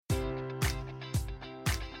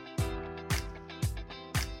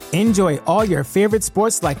Enjoy all your favorite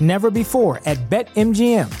sports like never before at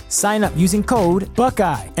BetMGM. Sign up using code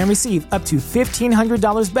Buckeye and receive up to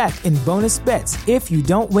 $1,500 back in bonus bets if you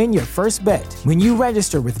don't win your first bet. When you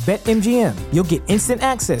register with BetMGM, you'll get instant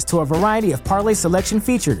access to a variety of parlay selection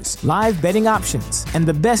features, live betting options, and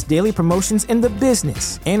the best daily promotions in the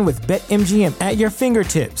business. And with BetMGM at your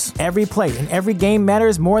fingertips, every play and every game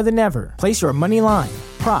matters more than ever. Place your money line,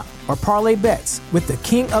 prop, or parlay bets with the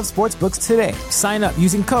king of sportsbooks today. Sign up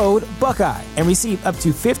using code Buckeye and receive up to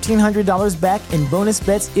 $1,500 back in bonus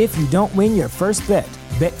bets if you don't win your first bet.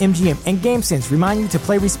 BetMGM and GameSense remind you to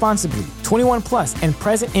play responsibly. 21 plus and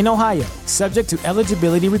present in Ohio, subject to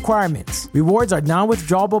eligibility requirements. Rewards are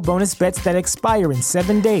non-withdrawable bonus bets that expire in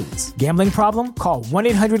 7 days. Gambling problem? Call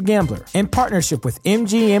 1-800-GAMBLER. In partnership with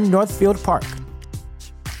MGM Northfield Park.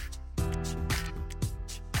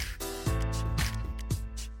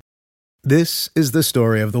 This is the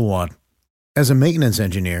story of the one. As a maintenance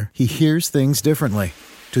engineer, he hears things differently.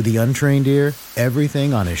 To the untrained ear,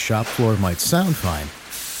 everything on his shop floor might sound fine,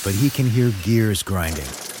 but he can hear gears grinding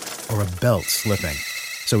or a belt slipping.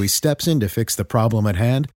 So he steps in to fix the problem at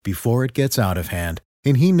hand before it gets out of hand.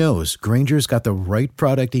 And he knows Grainger's got the right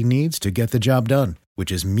product he needs to get the job done,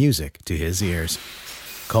 which is music to his ears.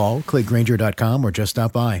 Call, click Grainger.com, or just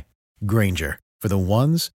stop by. Grainger, for the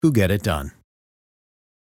ones who get it done.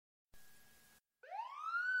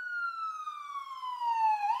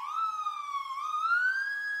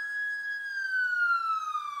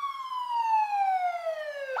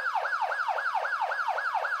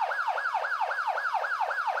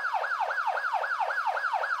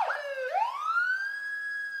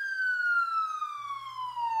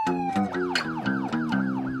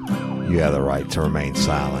 You have the right to remain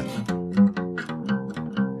silent.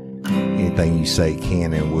 Anything you say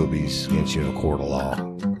can and will be used against you in a court of law.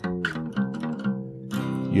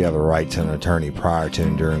 You have the right to an attorney prior to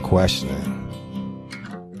and during questioning.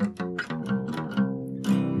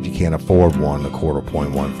 If you can't afford one, the court will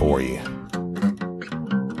appoint one for you.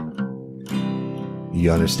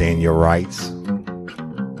 You understand your rights?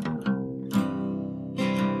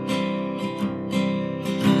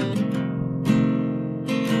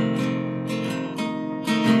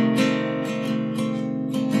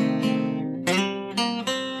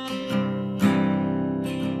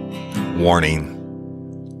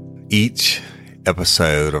 Warning. Each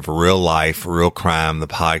episode of Real Life, Real Crime, the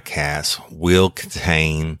podcast, will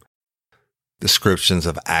contain descriptions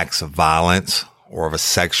of acts of violence or of a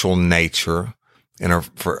sexual nature and are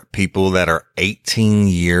for people that are 18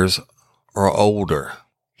 years or older.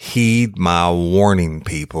 Heed my warning,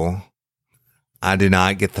 people. I do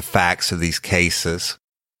not get the facts of these cases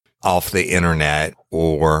off the internet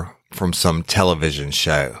or from some television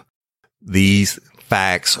show. These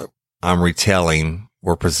facts I'm retelling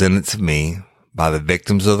were presented to me by the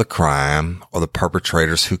victims of the crime or the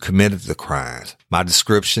perpetrators who committed the crimes. My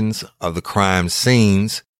descriptions of the crime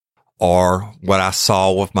scenes are what I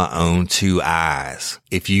saw with my own two eyes.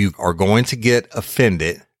 If you are going to get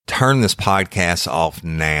offended, turn this podcast off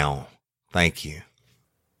now. Thank you.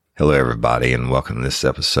 Hello, everybody, and welcome to this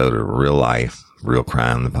episode of Real Life, Real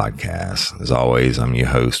Crime, the podcast. As always, I'm your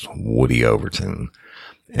host, Woody Overton.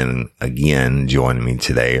 And again, joining me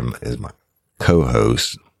today is my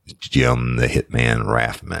co-host, Jim, the Hitman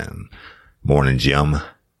Raffman. Morning, Jim. Good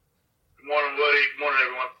morning, Woody. Good morning,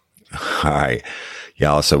 everyone. All right.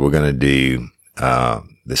 Y'all, so we're going to do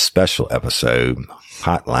this special episode,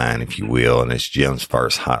 hotline, if you will, and it's Jim's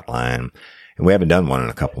first hotline. And we haven't done one in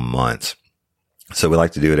a couple months. So we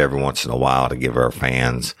like to do it every once in a while to give our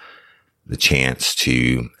fans the chance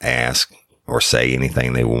to ask or say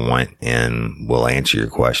anything they want, and we'll answer your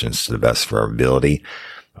questions to the best of our ability.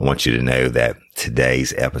 I want you to know that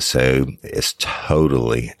today's episode is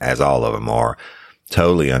totally, as all of them are,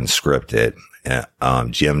 totally unscripted.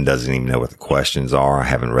 Jim doesn't even know what the questions are. I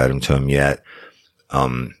haven't read them to him yet.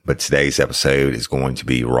 But today's episode is going to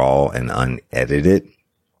be raw and unedited.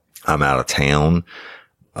 I'm out of town.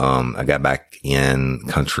 I got back in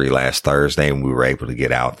country last Thursday, and we were able to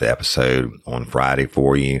get out the episode on Friday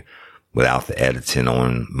for you without the editing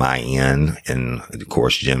on my end. And of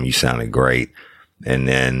course, Jim, you sounded great. And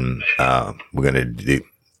then, we're going to do,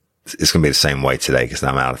 it's going to be the same way today because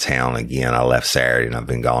I'm out of town again. I left Saturday and I've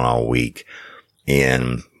been gone all week,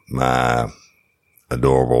 and my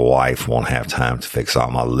adorable wife won't have time to fix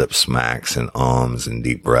all my lip smacks and ums and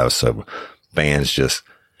deep breaths. So fans, just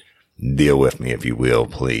deal with me, if you will,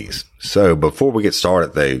 please. So before we get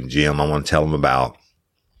started though, Jim, I want to tell them about,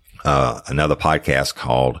 another podcast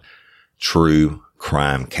called True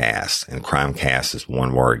Crime Cast, and Crime Cast is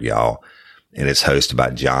one word, y'all, and it's hosted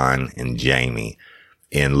by John and Jamie.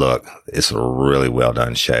 And look, it's a really well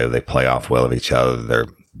done show. They play off well of each other.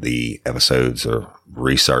 The episodes are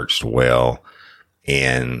researched well,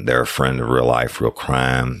 and they're a friend of Real Life, Real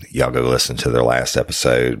Crime. Y'all go listen to their last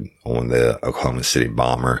episode on the Oklahoma City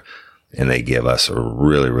bomber, and they give us a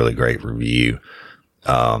really, really great review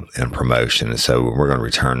and promotion. And so we're going to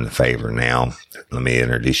return the favor now. Let me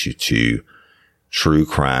introduce you to True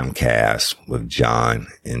Crime Cast with John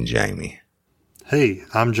and Jamie. Hey,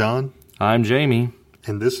 I'm John. I'm Jamie.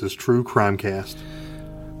 And this is True Crime Cast.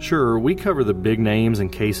 Sure, we cover the big names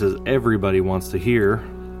and cases everybody wants to hear.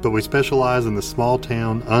 But we specialize in the small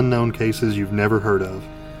town, unknown cases you've never heard of.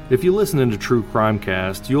 If you listen into True Crime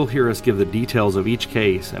Cast, you'll hear us give the details of each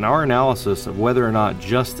case and our analysis of whether or not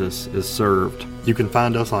justice is served. You can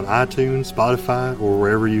find us on iTunes, Spotify, or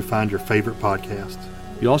wherever you find your favorite podcasts.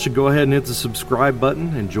 Y'all should go ahead and hit the subscribe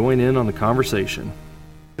button and join in on the conversation.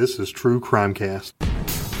 This is True Crime Cast.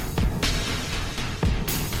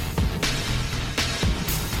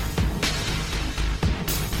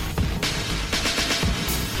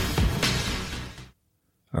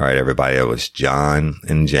 All right, everybody, it was John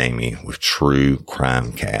and Jamie with True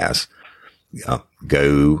Crime Cast.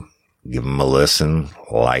 Go give them a listen,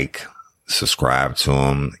 like, subscribe to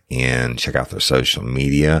them, and check out their social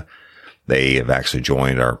media. They have actually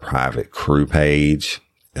joined our private crew page,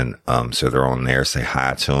 and so they're on there. Say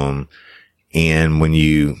hi to them. And when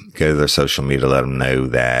you go to their social media, let them know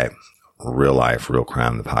that Real Life, Real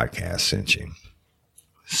Crime, the podcast sent you.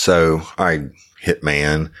 So, all right,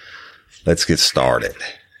 Hitman, let's get started.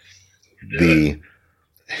 We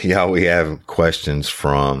have questions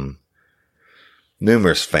from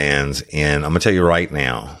numerous fans, and I'm going to tell you right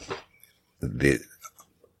now that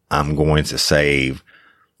I'm going to save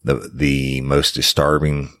the most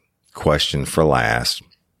disturbing question for last,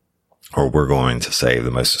 or we're going to save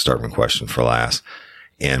the most disturbing question for last,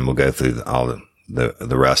 and we'll go through all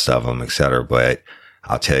the rest of them, etc. But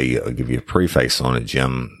I'll give you a preface on it,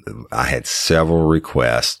 Jim. I had several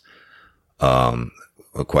requests,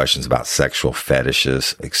 questions about sexual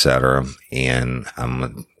fetishes, etc. And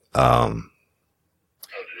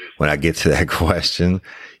when I get to that question,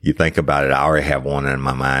 you think about it. I already have one in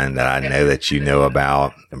my mind that I know that you know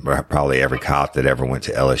about. Probably every cop that ever went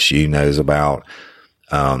to LSU knows about.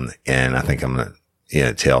 And I think I'm going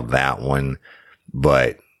to, tell that one.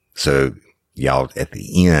 But so y'all at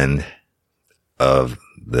the end of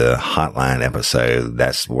the hotline episode,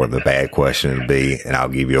 that's where the bad question would be. And I'll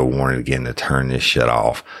give you a warning again to turn this shit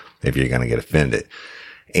off if you're going to get offended.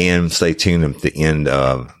 And stay tuned at the end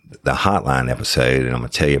of the hotline episode. And I'm going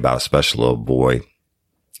to tell you about a special little boy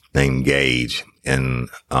named Gage. And,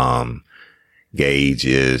 Gage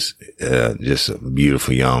is, just a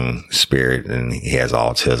beautiful young spirit, and he has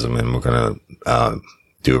autism, and we're going to,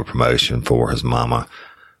 do a promotion for his mama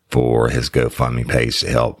for his GoFundMe page to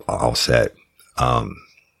help offset, some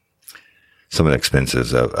of the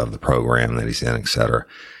expenses of the program that he's in, et cetera.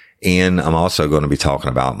 And I'm also going to be talking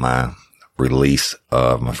about my release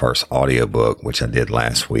of my first audiobook, which I did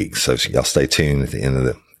last week. So y'all stay tuned at the end of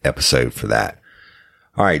the episode for that.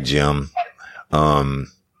 All right, Jim.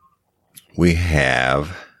 We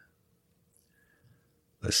have,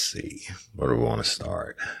 let's see, where do we want to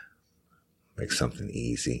start? Make something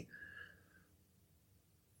easy.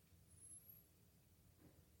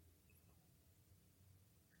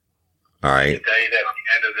 All right. I can tell you that at the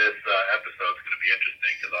end of this episode is going to be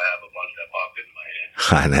interesting because I have a bunch that popped into my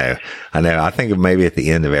head. I know. I think maybe at the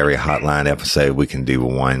end of every hotline episode, we can do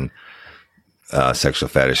one sexual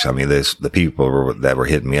fetish. I mean, the people that were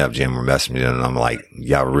hitting me up, Jim, were messaging me, and I'm like,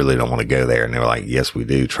 y'all really don't want to go there. And they were like, yes, we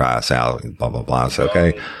do. Try us out. Blah, blah, blah. It's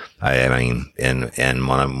okay. I mean, and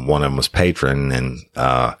one of them was patron, and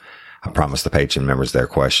I promised the patron members their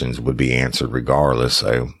questions would be answered regardless.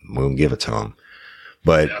 So we'll give it to them.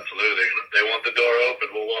 But Absolutely. They want the door open.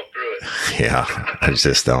 We'll walk through it. yeah, I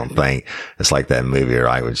just don't think it's like that movie,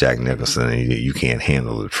 right, with Jack Nicholson. You can't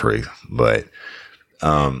handle the truth. But,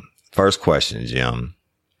 first question, Jim.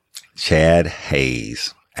 Chad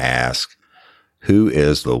Hayes asks, who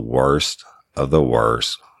is the worst of the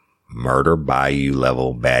worst Murder Bayou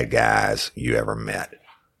level bad guys you ever met?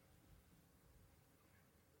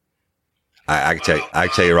 I can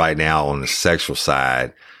tell you right now on the sexual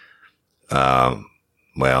side,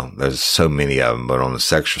 well, there's so many of them, but on the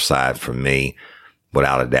sexual side for me,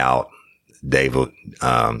 without a doubt, David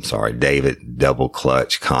Double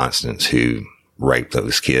Clutch Constance, who raped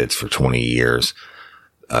those kids for 20 years.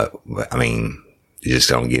 I mean, you just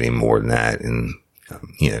don't get any more than that. And,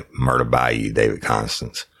 Murder Bayou, David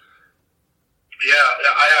Constance. Yeah,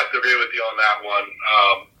 I have to agree with you on that one.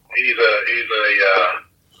 He's a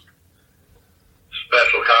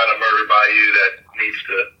special kind of Murder Bayou that needs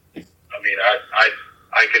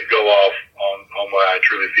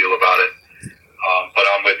truly feel about it. But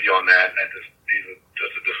I'm with you on that. And he's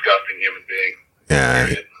just a disgusting human being. Yeah.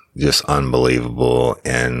 Period. Just unbelievable.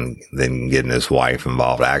 And then getting his wife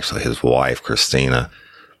involved. Actually, his wife, Christina,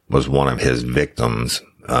 was one of his victims,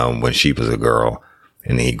 when she was a girl,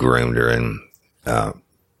 and he groomed her. And,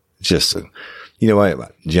 you know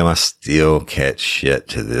what, Jim, I still catch shit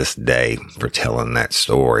to this day for telling that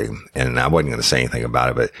story. And I wasn't going to say anything about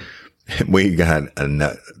it, but we got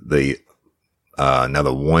another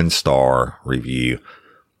 1-star review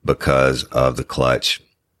because of the Clutch,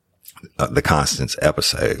 the Constance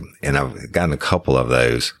episode. And I've gotten a couple of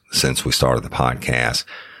those since we started the podcast.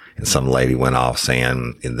 And some lady went off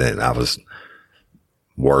saying that I was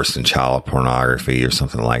worse than child pornography or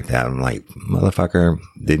something like that. I'm like, motherfucker,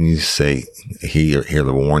 didn't you say hear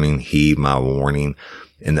the warning, heed my warning?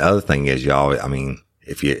 And the other thing is, y'all, I mean,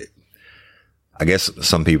 I guess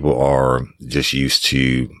some people are just used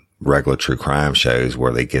to regular true crime shows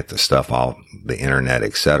where they get the stuff off the internet,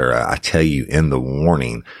 etc. I tell you in the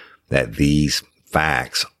warning that these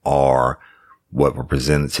facts are what were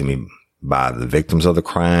presented to me by the victims of the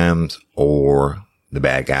crimes or the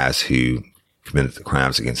bad guys who committed the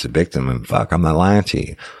crimes against the victim. And fuck, I'm not lying to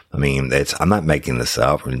you. I mean, I'm not making this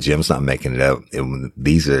up, and Jim's not making it up.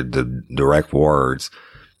 These are the direct words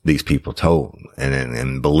these people told.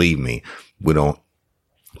 And believe me, we don't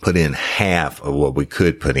put in half of what we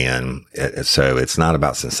could put in. So it's not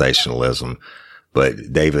about sensationalism,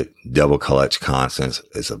 but David Double Clutch Constance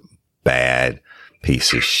is a bad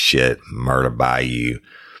piece of shit, murder by you.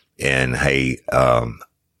 And hey, I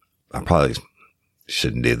probably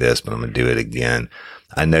shouldn't do this, but I'm going to do it again.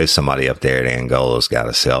 I know somebody up there at Angola's got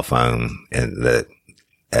a cell phone and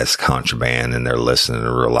that's contraband, and they're listening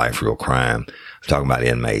to Real Life, Real Crime. I'm talking about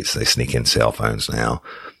inmates. They sneak in cell phones now.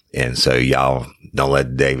 And so y'all don't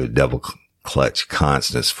let David Double Clutch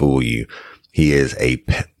Constance fool you. He is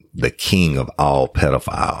the king of all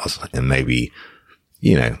pedophiles, and maybe,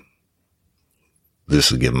 you know,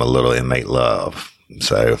 this will give him a little inmate love.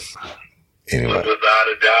 So anyway. Without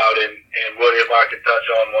a doubt. And Woody, if I could touch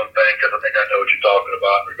on one thing, because I think I know what you're talking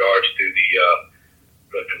about in regards to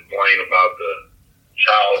the complaint about the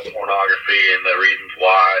child pornography and the reasons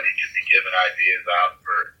why, and he should be giving ideas out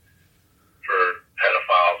for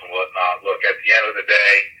pedophiles and whatnot. Look, at the end of the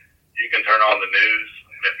day, you can turn on the news,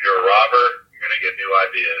 and if you're a robber, you're going to get new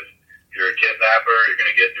ideas. If you're a kidnapper, you're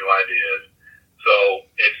going to get new ideas. So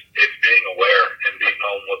it's being aware and being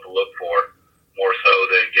known what to look for, more so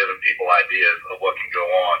than giving people ideas of what can go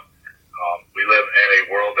on. We live in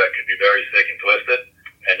a world that can be very sick and twisted,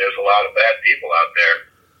 and there's a lot of bad people out there.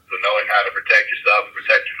 So knowing how to protect yourself and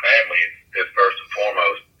protect your family is first and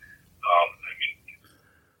foremost.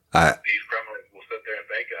 These criminals will sit there and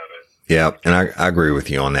think of it. Yeah, and I agree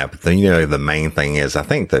with you on that. But then, you know, the main thing is, I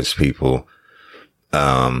think those people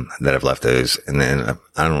that have left those, and then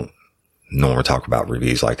I don't normally talk about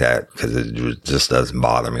reviews like that because it just doesn't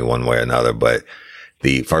bother me one way or another. But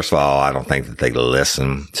first of all, I don't think that they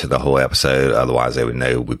listen to the whole episode. Otherwise, they would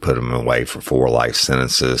know we put them away for 4 life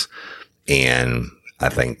sentences. And I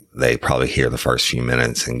think they probably hear the first few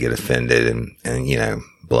minutes and get offended and, you know,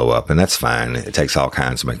 blow up. And that's fine. It takes all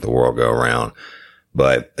kinds to make the world go around.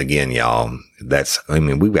 But again, y'all,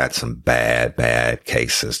 we've got some bad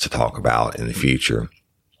cases to talk about in the future.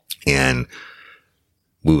 And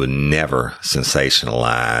we would never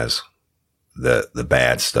sensationalize the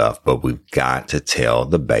bad stuff, but we've got to tell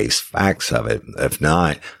the base facts of it. If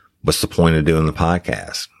not, what's the point of doing the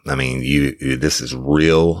podcast? I mean, this is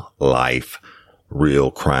real life,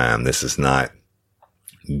 real crime. This is not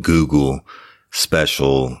Google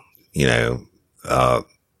special, you know,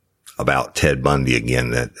 about Ted Bundy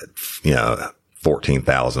again that, you know,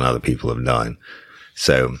 14,000 other people have done.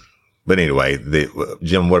 So, but anyway,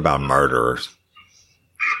 Jim, what about murderers?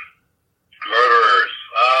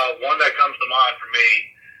 One that comes to mind for me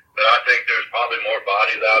that I think there's probably more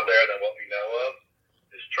bodies out there than what we know of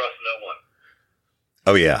is trust no one.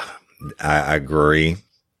 Oh yeah, I agree.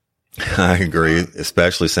 I agree,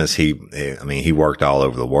 especially since he worked all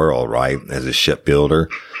over the world, right? As a shipbuilder.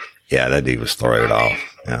 Yeah, that dude was throwed off.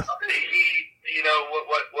 Yeah. You know,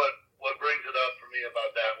 what brings it up for me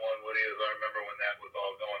about that one, Woody, is I remember when that was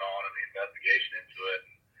all going on and the investigation into it.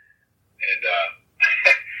 And,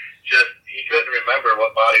 just, he couldn't remember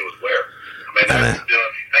what body was where. I mean, if you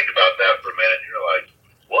think about that for a minute, you're like,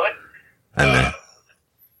 what? I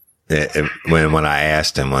know. When I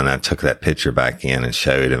asked him, when I took that picture back in and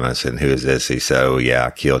showed him, I said, who is this? He said, oh yeah,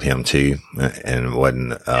 I killed him too. And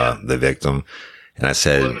wasn't, the victim. And I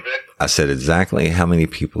said, exactly how many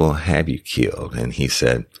people have you killed? And he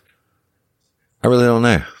said, I really don't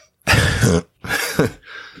know.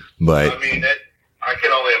 But I mean, I I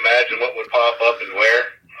can only imagine what would pop up and where.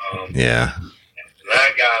 Yeah.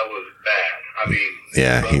 That guy was bad. I mean,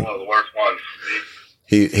 yeah, one of the worst ones.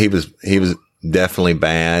 He was definitely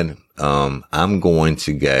bad. I'm going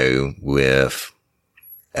to go with,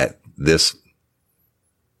 at this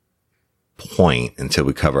point, until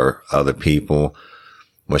we cover other people,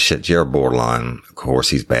 well, shit, Jared Bordelon, of course,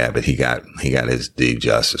 he's bad, but he got his due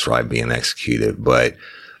justice, right, being executed. But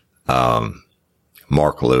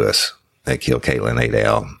Mark Lewis, that killed Caitlin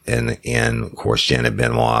Adele, and of course Janet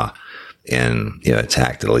Benoit, and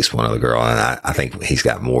attacked at least one other girl. And I think he's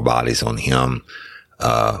got more bodies on him.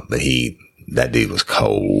 But that dude was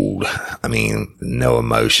cold. I mean, no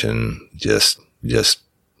emotion, just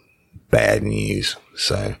bad news.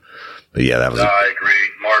 So, but yeah, that was. No, I agree.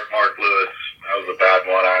 Mark Lewis, that was a bad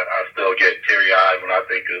one. I still get teary eyed when I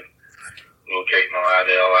think of little Caitlin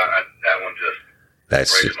Adele. That one just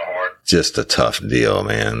breaks my heart. Just a tough deal,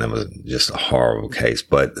 man. That was just a horrible case.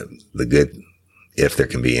 But the good, if there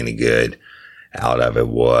can be any good out of it,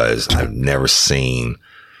 was I've never seen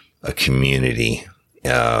a community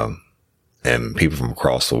and people from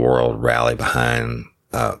across the world rally behind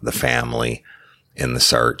the family in the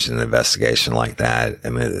search and the investigation like that. I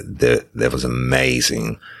mean, that was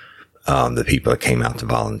amazing. The people that came out to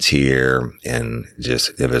volunteer, and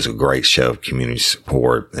just, it was a great show of community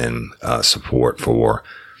support and support for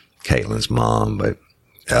Caitlin's mom. But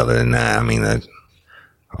other than that, I mean,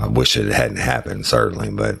 I wish it hadn't happened, certainly.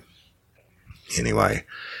 But anyway,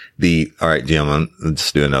 all right, Jim,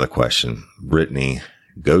 let's do another question. Brittany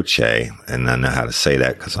Gauthier, and I know how to say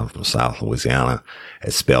that because I'm from South Louisiana.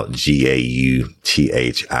 It's spelled Gauthier.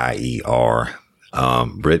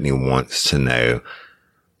 Brittany wants to know,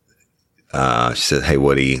 she said, "Hey,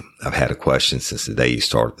 Woody, I've had a question since the day you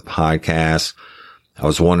started the podcast. I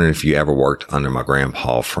was wondering if you ever worked under my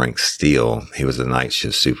grandpa, Frank Steele. He was a night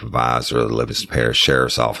shift supervisor of the Livingston Parish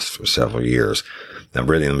Sheriff's Office for several years." Now,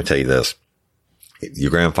 Brittany, let me tell you this.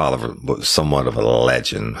 Your grandfather was somewhat of a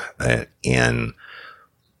legend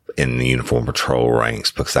in the uniform patrol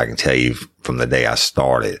ranks, because I can tell you from the day I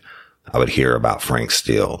started, I would hear about Frank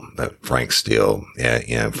Steele.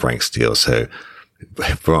 So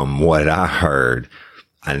from what I heard,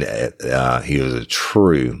 he was a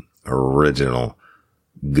true original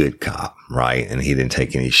good cop, right? And he didn't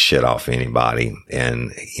take any shit off anybody.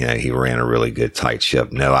 And, he ran a really good tight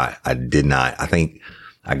ship. No, I did not. I think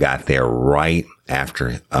I got there right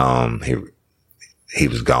after, he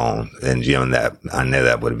was gone. And Jim, I know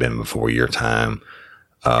that would have been before your time.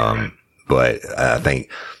 But I think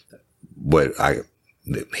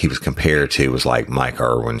he was compared to was like Mike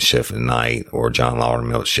Irwin's shift at night, or John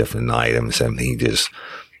Laudermilk's shift at night. I mean, so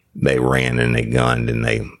they ran and they gunned and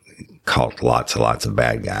they caught lots of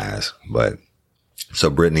bad guys. But so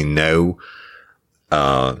Brittany, no,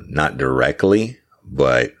 not directly,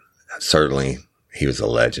 but certainly he was a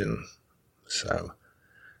legend. So,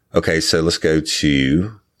 okay. So let's go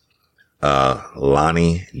to,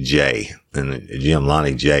 Lonnie J. And Jim,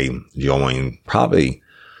 Lonnie J joined probably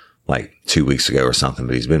like 2 weeks ago or something,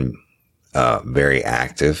 but he's been, very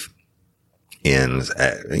active in,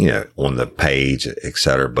 on the page, et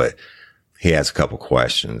cetera. But he has a couple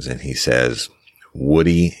questions, and he says,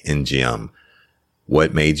 "Woody and Jim,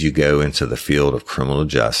 what made you go into the field of criminal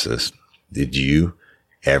justice? Did you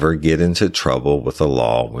ever get into trouble with the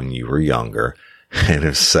law when you were younger? And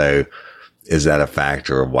if so, is that a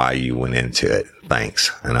factor of why you went into it?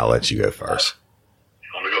 Thanks." And I'll let you go first. You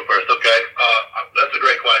want me to go first? Okay. That's a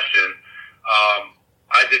great question.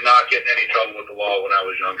 I did not get in any trouble with the law when I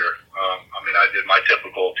was younger. I did my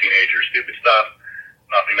typical teenager stupid stuff.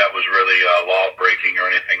 Nothing that was really law breaking or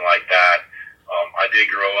anything like that. I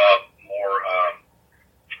did grow up more on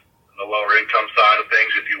the lower income side of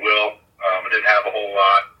things, if you will. I didn't have a whole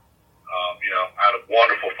lot. I had a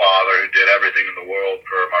wonderful father who did everything in the world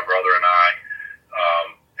for my brother and I,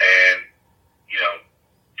 and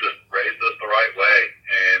just raised us the right way.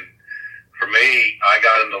 And for me, I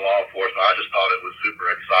got into law enforcement. I just thought it was super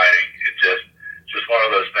exciting. It's just one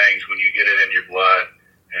of those things when you get it in your blood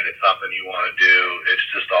and it's something you want to do. It's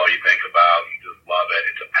just all you think about. You just love it.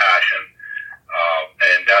 It's a passion,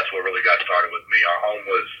 and that's what really got started with me. Our home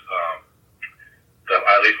was,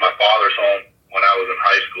 at least my father's home. When I was in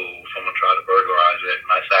high school, someone tried to burglarize it, and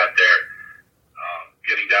I sat there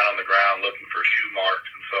getting down on the ground looking for shoe marks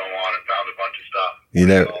and so on, and found a bunch of stuff.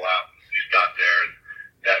 All out. Just got there, and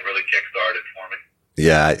that really kick-started for me.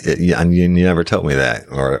 Yeah, and you never told me that,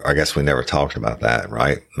 or I guess we never talked about that,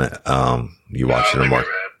 right? You watched it more.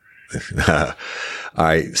 All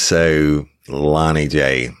right, so Lonnie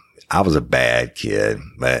J, I was a bad kid,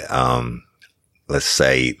 but let's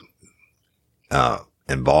say,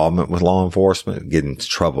 involvement with law enforcement, get into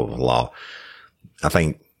trouble with law. I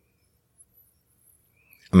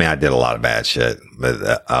did a lot of bad shit,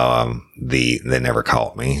 but, they never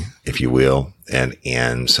caught me, if you will.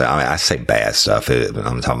 And so, I say bad stuff.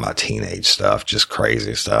 I'm talking about teenage stuff, just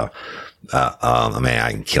crazy stuff. I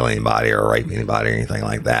can kill anybody or rape anybody or anything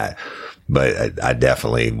like that. But I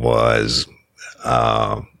definitely was,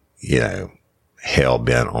 hell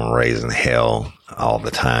bent on raising hell all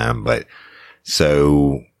the time. But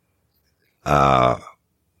so, I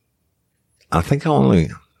think I only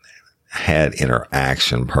had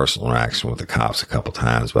personal interaction with the cops a couple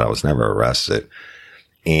times, but I was never arrested.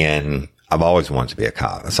 And I've always wanted to be a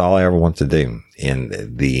cop. That's all I ever wanted to do. And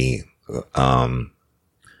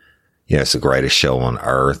it's the greatest show on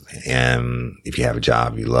earth. And if you have a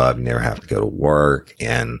job you love, you never have to go to work.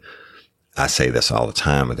 And I say this all the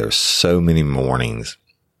time, but there's so many mornings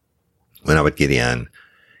when I would get in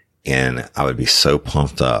and I would be so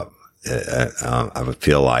pumped up. I would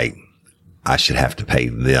feel like I should have to pay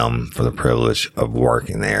them for the privilege of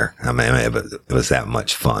working there. It was that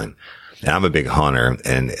much fun. And I'm a big hunter,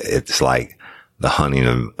 and it's like the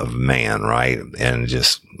hunting of man, right? And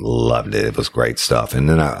just loved it. It was great stuff. And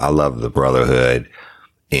then I love the brotherhood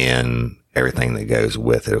and everything that goes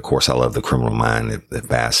with it. Of course, I love the criminal mind that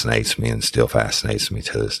fascinates me and still fascinates me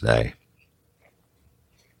to this day.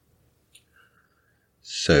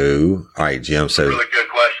 So, all right, Jim. So, really good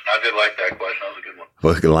question. I did like that question. That was a good one.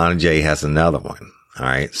 Look, Lana J has another one. All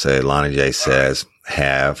right. So Lana J says,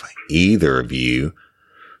 have either of you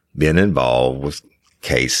been involved with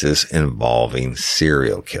cases involving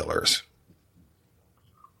serial killers?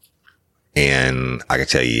 And I can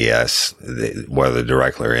tell you yes, whether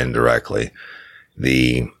directly or indirectly.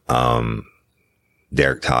 The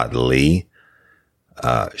Derek Todd Lee,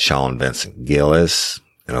 Sean Vincent Gillis,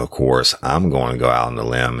 and of course, I'm going to go out on the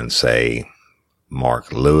limb and say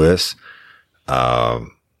Mark Lewis,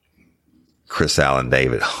 Chris Allen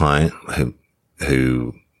David Hunt,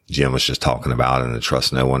 who Jim was just talking about in the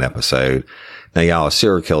Trust No One episode. Now, y'all, a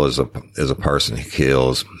serial killer is a person who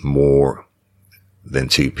kills more than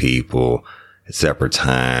two people at separate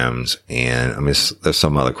times. And there's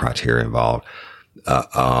some other criteria involved.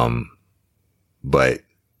 But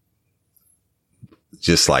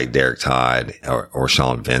just like Derek Todd or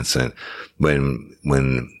Sean Vincent,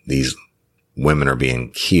 when these women are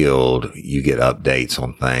being killed, you get updates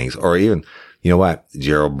on things. Or even, you know what,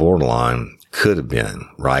 Gerald Bordelon could have been,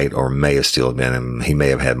 right? Or may have still been, and he may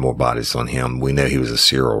have had more bodies on him. We know he was a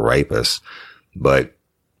serial rapist, but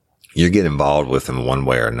you get involved with him one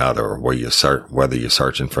way or another, whether you're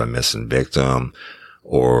searching for a missing victim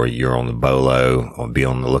or you're on the BOLO or be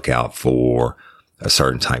on the lookout for a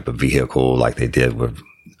certain type of vehicle like they did with,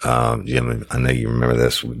 Jim, I know you remember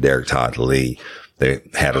this with Derek Todd Lee. They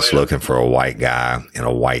had us looking for a white guy in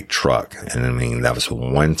a white truck. And that was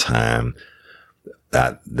one time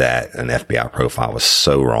that an FBI profile was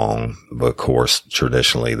so wrong. But of course,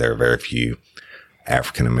 traditionally, there are very few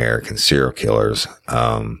African-American serial killers,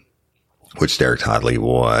 which Derek Todd Lee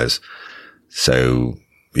was. So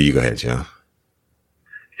you go ahead, Jim.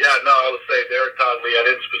 Yeah, no, I would say Derek Todd Lee. I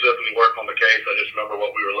didn't specifically work on the case. I just remember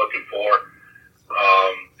what we were looking for.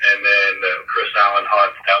 And then Chris Allen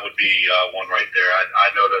Hunt, that would be one right there. I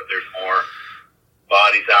know that there's more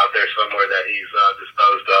bodies out there somewhere that he's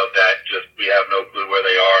disposed of that just we have no clue where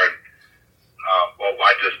they are. And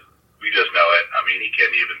we just know it.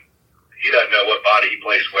 He doesn't know what body he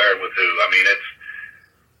placed where and with who.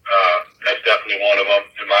 That's definitely one of them,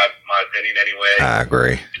 in my opinion, anyway. I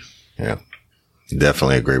agree. Yeah,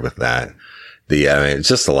 definitely agree with that. It's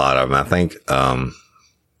just a lot of them. I think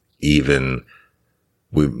even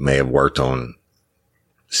we may have worked on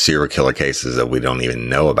serial killer cases that we don't even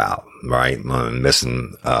know about, right?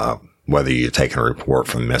 Missing, whether you're taking a report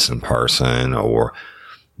from missing person or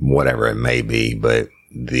whatever it may be, but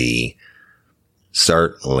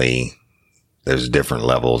certainly there's different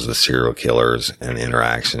levels of serial killers and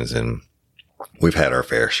interactions, and we've had our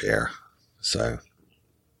fair share. So,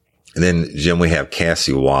 and then Jim, we have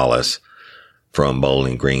Cassie Wallace from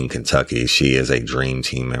Bowling Green, Kentucky. She is a Dream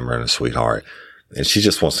Team member and a sweetheart. And she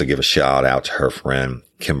just wants to give a shout out to her friend,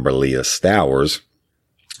 Kimberly Stowers.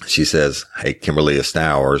 She says, "Hey, Kimberly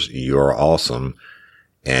Stowers, you're awesome."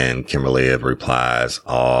 And Kimberly replies,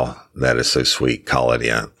 "Oh, that is so sweet. Call it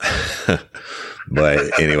in."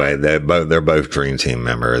 But anyway, they're both Dream Team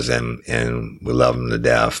members, and we love them to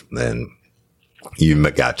death. And you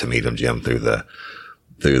got to meet them, Jim, through the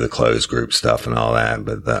closed group stuff and all that.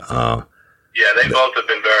 But yeah, they both have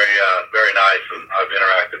been very, very nice, and I've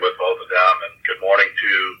interacted with both of them. And good morning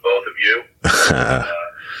to both of you.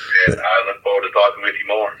 And I look forward to talking with you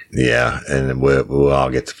more. Yeah, and we'll all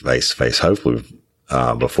get to face, hopefully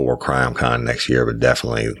before CrimeCon next year, but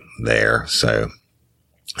definitely there. So,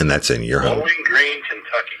 and that's in your home. Bowling Green,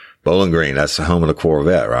 Kentucky. Bowling Green, that's the home of the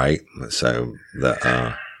Corvette, right? So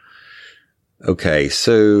okay,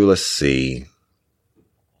 so let's see.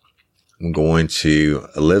 I'm going to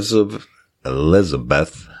Elizabeth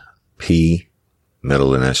P.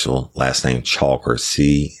 middle initial, last name Chalker,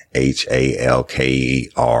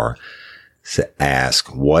 Chalker,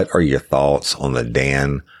 ask, what are your thoughts on the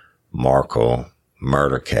Dan Markel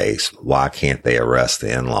murder case? Why can't they arrest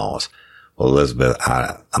the in-laws? Well, Elizabeth,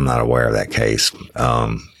 I'm not aware of that case.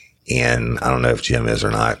 And I don't know if Jim is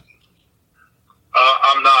or not.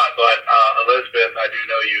 I'm not, but Elizabeth, I do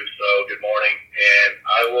know you, so good morning. And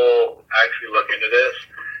I will actually look into this,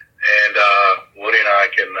 and Woody and I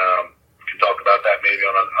can talk about that maybe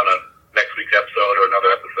on a next week's episode or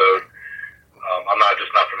another episode. I'm not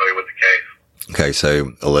familiar with the case. Okay,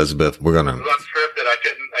 so Elizabeth, we're gonna. It was unscripted. I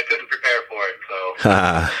couldn't prepare for it. So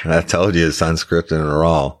I told you it's unscripted and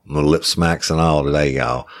raw. The lip smacks and all today,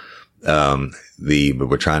 y'all. But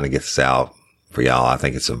we're trying to get this out for y'all. I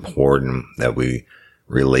think it's important that we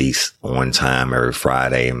release on time every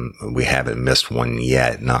Friday, and we haven't missed one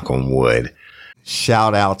yet. Knock on wood.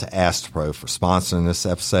 Shout out to Astropro for sponsoring this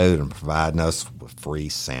episode and providing us with free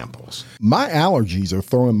samples. My allergies are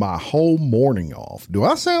throwing my whole morning off. Do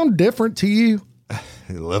I sound different to you? A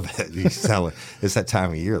little bit. You sound like it's that time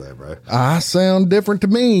of year there, bro. I sound different to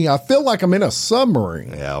me. I feel like I'm in a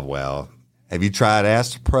submarine. Yeah, well, have you tried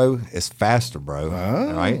Astropro? It's faster, bro.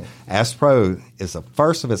 All right? Astropro is the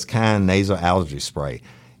first of its kind nasal allergy spray.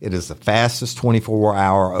 It is the fastest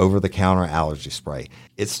 24-hour over-the-counter allergy spray.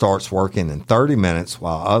 It starts working in 30 minutes,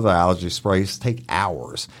 while other allergy sprays take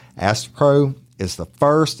hours. Astropro is the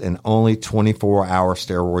first and only 24-hour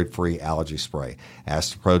steroid-free allergy spray.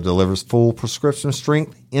 Astropro delivers full prescription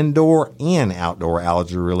strength, indoor and outdoor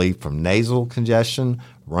allergy relief from nasal congestion,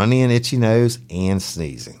 runny and itchy nose, and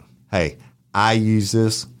sneezing. Hey, I use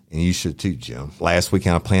this, and you should too, Jim. Last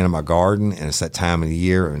weekend I planted my garden, and it's that time of the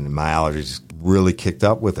year, and my allergies really kicked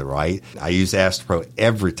up with it, right? I use Astropro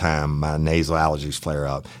every time my nasal allergies flare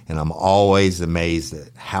up, and I'm always amazed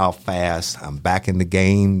at how fast I'm back in the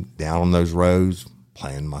game, down on those roads,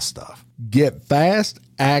 playing my stuff. Get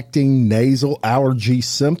fast-acting nasal allergy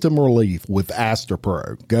symptom relief with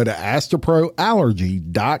Astropro. Go to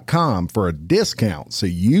AstroProAllergy.com for a discount so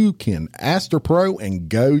you can Astropro and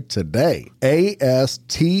go today.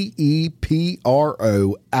 ASTEPRO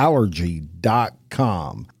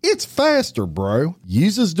allergy.com. It's faster, bro.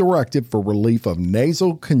 Use as directed for relief of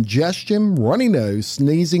nasal congestion, runny nose,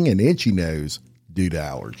 sneezing, and itchy nose due to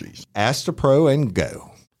allergies. Astropro and go.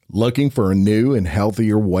 Looking for a new and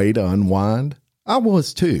healthier way to unwind? I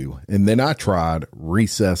was too, and then I tried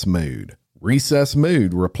Recess Mood. Recess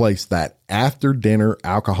Mood replaced that after-dinner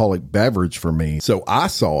alcoholic beverage for me, so I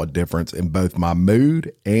saw a difference in both my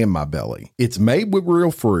mood and my belly. It's made with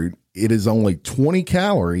real fruit. It is only 20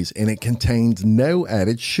 calories and it contains no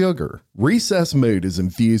added sugar. Recess Mood is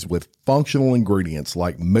infused with functional ingredients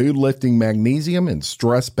like mood-lifting magnesium and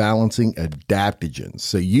stress-balancing adaptogens,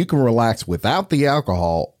 so you can relax without the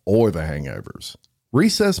alcohol or the hangovers.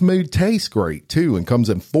 Recess Mood tastes great too and comes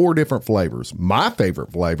in 4 different flavors. My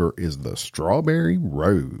favorite flavor is the strawberry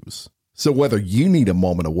rose. So whether you need a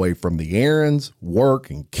moment away from the errands,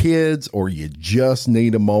 work, and kids, or you just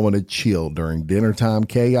need a moment of chill during dinnertime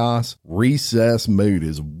chaos, Recess Mood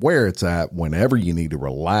is where it's at whenever you need to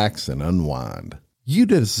relax and unwind. You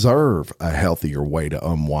deserve a healthier way to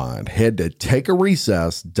unwind. Head to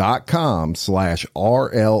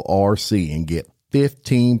takearecess.com/RLRC and get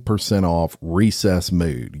 15% off Recess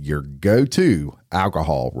Mood, your go-to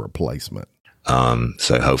alcohol replacement.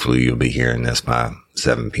 So hopefully you'll be hearing this by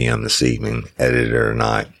 7 p.m. this evening, edited or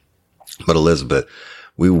not. But Elizabeth,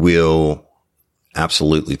 we will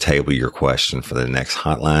absolutely table your question for the next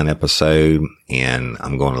hotline episode, and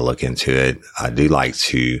I'm going to look into it. I do like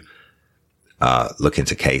to look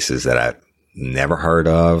into cases that I've never heard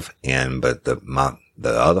of, but the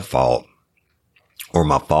other fault or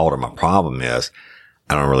my problem is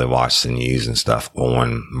I don't really watch the news and stuff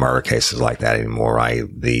on murder cases like that anymore, right?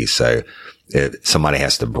 Somebody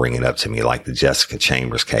has to bring it up to me, like the Jessica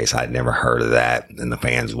Chambers case. I'd never heard of that, and the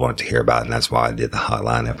fans wanted to hear about it, and that's why I did the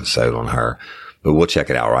hotline episode on her. But we'll check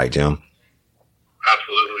it out, right, Jim?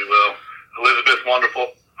 Absolutely will. Elizabeth's wonderful.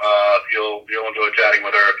 You'll enjoy chatting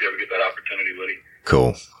with her if you ever get that opportunity, Liddy.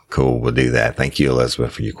 Cool. We'll do that. Thank you,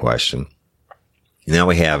 Elizabeth, for your question. Now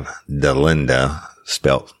we have Delinda,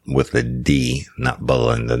 spelled with a D, not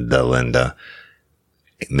Belinda, Delinda.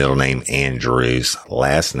 middle name Andrews.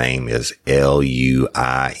 Last name is Luinge.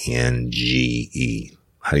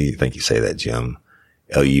 How do you think you say that, Jim?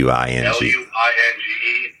 Luinge.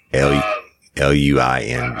 Luinge.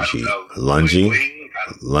 Luing.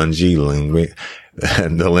 Lungy.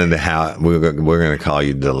 Delinda, how we're going to call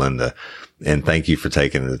you Delinda. And thank you for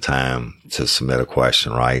taking the time to submit a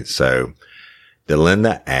question, right? So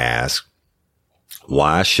Delinda asked,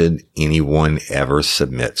 why should anyone ever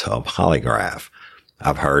submit to a polygraph?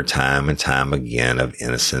 I've heard time and time again of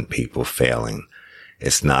innocent people failing.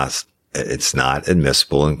 It's not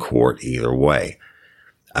admissible in court either way.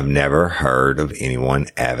 I've never heard of anyone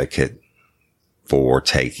advocate for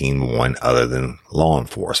taking one other than law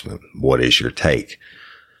enforcement. What is your take?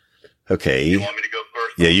 Okay. You want me to go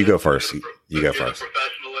first? Yeah, you go first. You go first.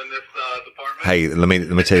 Professional in this department. Hey, let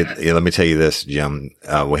me tell you this, Jim.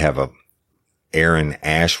 We have Aaron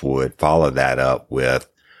Ashwood followed that up with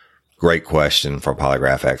great question for a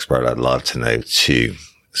polygraph expert. I'd love to know too.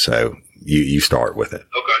 So you start with it.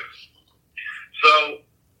 Okay. So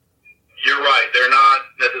you're right. They're not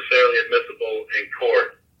necessarily admissible in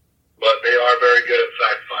court, but they are very good at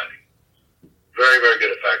fact finding. Very, very good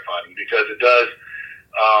at fact finding because it does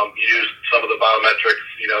use some of the biometrics,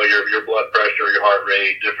 your blood pressure, your heart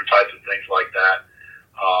rate, different types of things like that.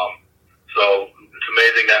 So it's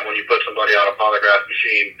amazing that when you put somebody on a polygraph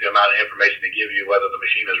machine, the amount of information they give you, whether the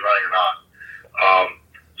machine is running or not.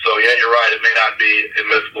 So yeah, you're right. It may not be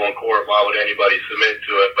admissible in court. Why would anybody submit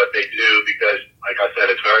to it? But they do because, like I said,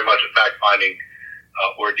 it's very much a fact-finding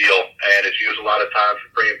ordeal, and it's used a lot of times for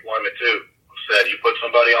pre-employment too. Said you put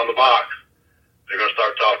somebody on the box, they're going to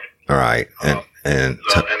start talking. All right, and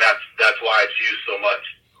that's why it's used so much.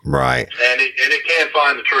 Right. And it can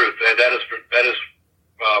find the truth. And that is for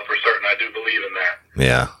certain. I do believe in that.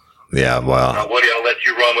 Yeah. Well, Woody, I'll let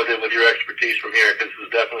you run with it with your expertise from here because this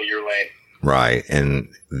is definitely your lane. Right. And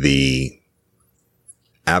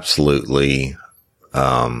absolutely,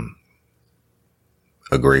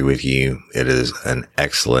 agree with you. It is an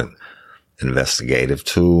excellent investigative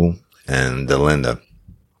tool. And Delinda,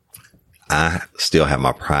 I still have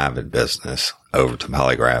my private business over to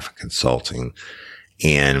Polygraph Consulting,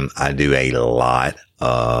 and I do a lot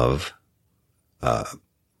of,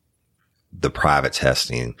 the private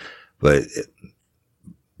testing, but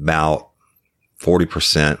about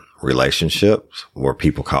 40% relationships where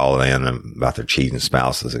people call in about their cheating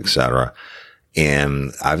spouses, etc.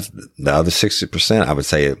 And the other 60%, I would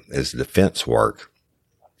say, is defense work.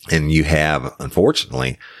 And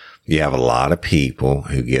unfortunately, you have a lot of people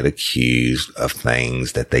who get accused of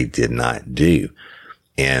things that they did not do.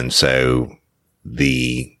 And so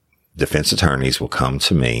the defense attorneys will come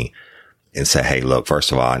to me and say, hey, look,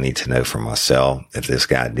 first of all, I need to know for myself if this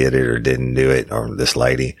guy did it or didn't do it, or this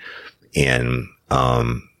lady. And,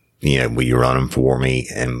 will you run them for me?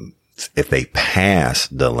 And if they pass,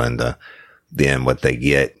 Delinda, then what they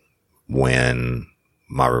get when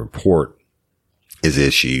my report is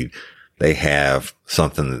issued, they have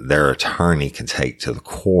something that their attorney can take to the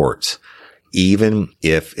courts, even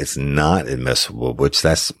if it's not admissible, which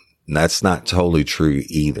that's not totally true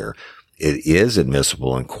either. It is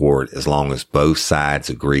admissible in court as long as both sides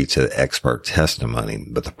agree to the expert testimony.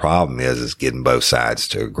 But the problem is getting both sides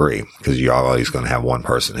to agree, because you're always going to have one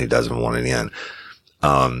person who doesn't want it in.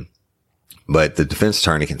 But the defense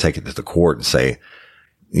attorney can take it to the court and say,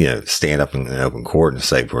 stand up in an open court and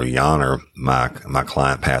say, for Your Honor, my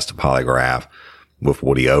client passed a polygraph with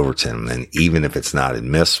Woody Overton. And even if it's not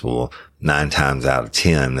admissible, 9 times out of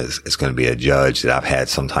 10 it's going to be a judge that I've had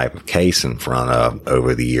some type of case in front of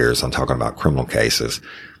over the years. I'm talking about criminal cases,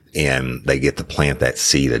 and they get to plant that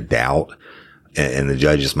seed of doubt in the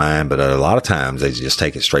judge's mind. But a lot of times they just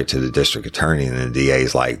take it straight to the district attorney, and the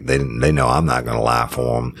DA's like, they know I'm not going to lie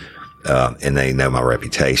for them. And they know my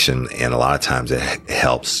reputation. And a lot of times it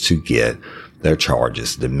helps to get their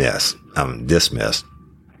charges dismissed.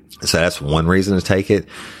 So that's one reason to take it.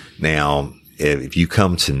 Now, if you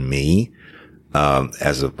come to me,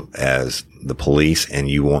 as the police, and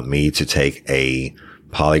you want me to take a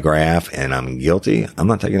polygraph and I'm guilty, I'm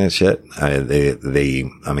not taking that shit. I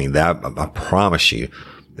promise you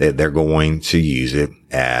that they're going to use it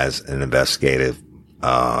as an investigative,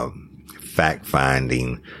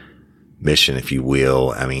 fact-finding mission, if you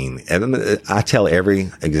will. I tell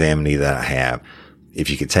every examinee that I have,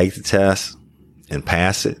 if you could take the test and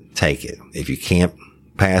pass it, take it. If you can't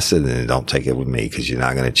pass it, then don't take it with me, because you're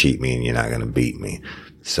not going to cheat me and you're not going to beat me.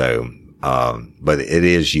 So, but it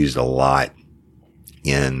is used a lot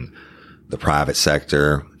in the private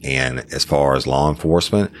sector. And as far as law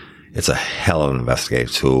enforcement, it's a hell of an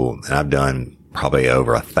investigative tool. And I've done probably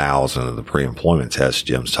over 1,000 of the pre-employment tests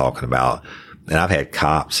Jim's talking about. And I've had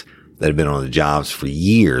cops that have been on the jobs for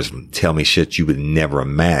years tell me shit you would never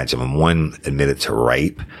imagine. One admitted to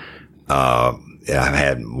rape. I've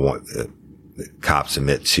had cops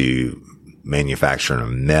admit to manufacturing of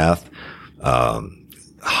meth,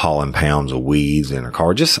 hauling pounds of weeds in a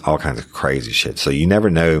car, just all kinds of crazy shit. So you never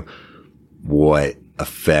know what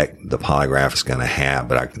effect the polygraph is going to have,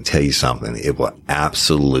 but I can tell you something. It will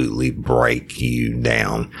absolutely break you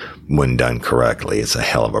down when done correctly. It's a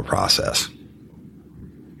hell of a process.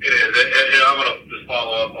 It is. And I'm going to just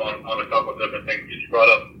follow up on a couple of different things. You brought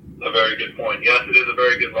up a very good point. Yes, it is a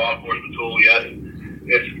very good law enforcement tool. Yes,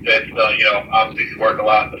 it's obviously you work a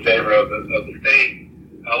lot in the favor of the state.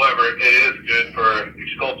 However, it is good for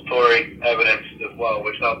exculpatory evidence as well,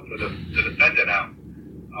 which helps the defendant out.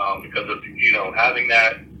 Because of, having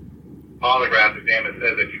that polygraph exam that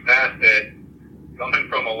says that you passed it, coming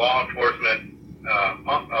from a law enforcement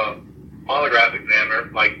polygraph examiner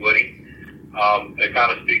like Woody, it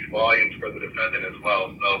kind of speaks volumes for the defendant as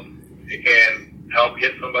well. So it can help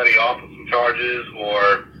get somebody off of some charges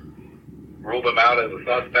or rule them out as a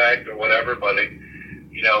suspect or whatever. But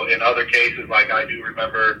in other cases, like I do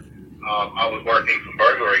remember, I was working some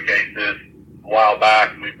burglary cases a while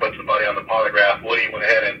back, and we put somebody on the polygraph. Woody went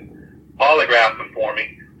ahead and polygraphed them for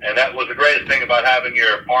me, and that was the greatest thing about having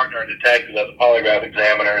your partner and detective as a polygraph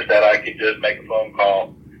examiner, is that I could just make a phone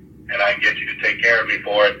call and I can get you to take care of me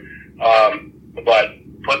for it. But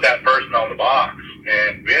put that person on the box,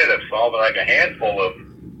 and we ended up solving like a handful of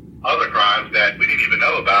other crimes that we didn't even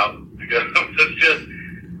know about, because it was just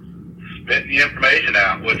spit the information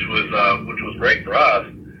out, which was great for us.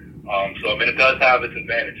 So, it does have its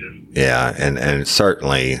advantages. Yeah, and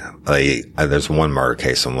certainly, there's one murder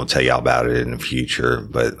case, and we'll tell you all about it in the future,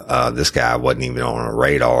 but this guy wasn't even on a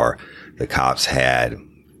radar. The cops had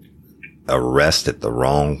arrested the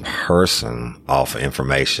wrong person off of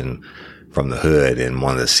information from the hood, and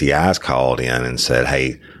one of the CIs called in and said,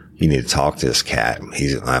 "Hey, you need to talk to this cat.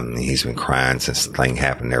 He's been crying since the thing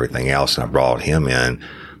happened and everything else." And I brought him in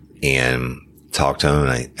and talked to him, and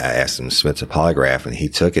I asked him to submit the polygraph, and he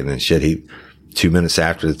took it, and shit, 2 minutes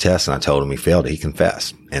after the test, and I told him he failed it, he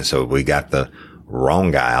confessed. And so we got the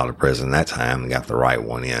wrong guy out of prison that time and got the right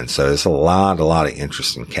one in. So there's a lot of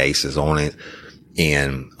interesting cases on it,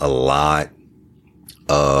 and a lot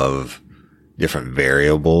of different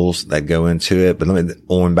variables that go into it. But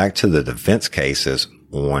going back to the defense cases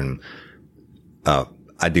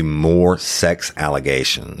I do more sex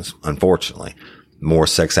allegations, unfortunately, more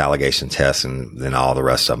sex allegation testing than all the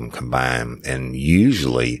rest of them combined. And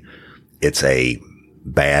usually it's a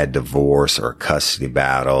bad divorce or a custody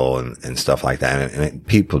battle and stuff like that. And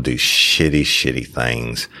people do shitty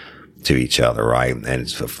things to each other, right? And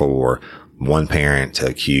it's for one parent to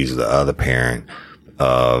accuse the other parent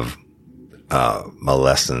of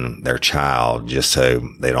molesting their child just so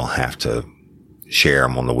they don't have to share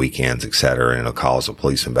them on the weekends, et cetera, and it'll cause a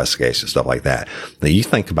police investigation, stuff like that. Now, you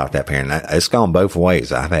think about that parent, it's gone both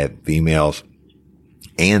ways. I've had females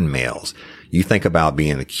and males. You think about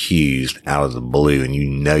being accused out of the blue and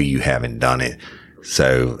you haven't done it.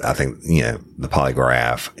 So I think, the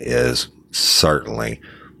polygraph is certainly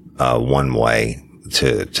one way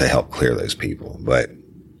to help clear those people. But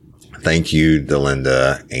thank you,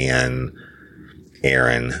 Delinda and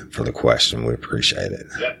Aaron, for the question. We appreciate it.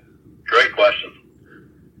 Yeah, great question.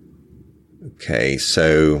 Okay,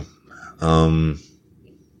 so, all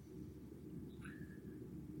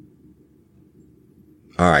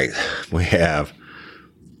right, we have,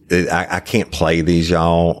 I can't play these,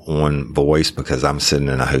 y'all, on voice because I'm sitting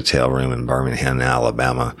in a hotel room in Birmingham,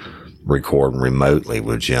 Alabama, recording remotely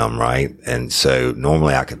with Jim, right? And so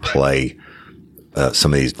normally I could play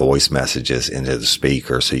some of these voice messages into the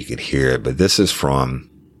speaker so you could hear it. But this is from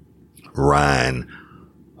Ryan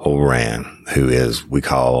Horan, who is, we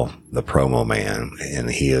call the promo man, and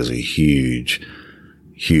he is a huge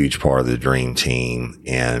part of the dream team.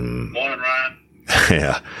 And morning, Ryan.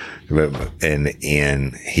 Yeah.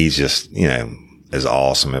 And he's just, is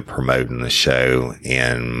awesome at promoting the show,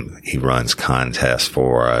 and he runs contests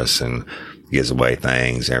for us and gives away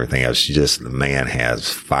things and everything else. The man has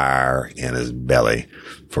fire in his belly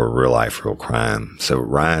for real life, real crime. So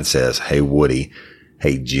Ryan says, "Hey, Woody.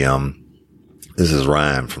 Hey, Jim. This is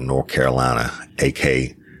Ryan from North Carolina,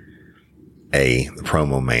 aka the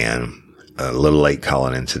promo man. A little late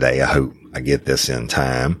calling in today. I hope I get this in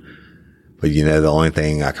time. But the only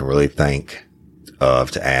thing I can really think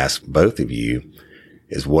of to ask both of you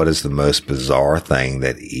is, what is the most bizarre thing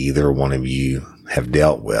that either one of you have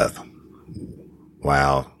dealt with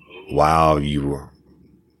while you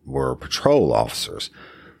were patrol officers?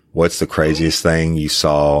 What's the craziest thing you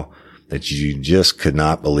saw that you just could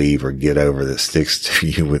not believe or get over that sticks to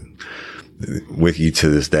you with you to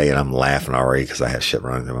this day? And I'm laughing already because I have shit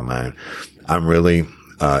running through my mind.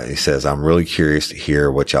 He says, I'm really curious to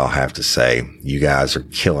hear what y'all have to say. You guys are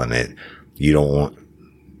killing it. You don't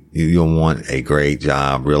want a great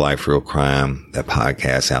job. Real life, real crime. That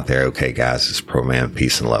podcast out there. Okay, guys, it's Pro Man.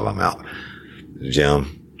 Peace and love. I'm out.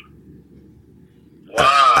 Jim.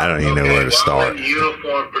 Wow. I don't even know where to start.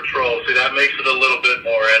 Uniform patrol. See, that makes it a little bit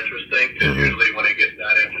more interesting because usually when it gets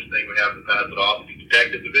that interesting, we have to pass it off to the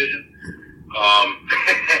detective division.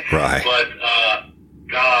 Right. But,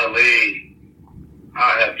 golly,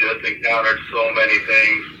 I have just encountered so many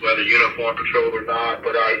things, whether uniform patrol or not,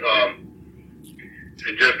 but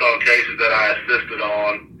just on cases that I assisted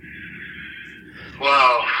on.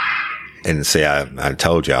 Wow. And see, I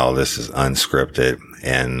told y'all this is unscripted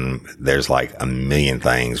and there's like a million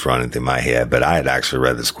things running through my head, but I had actually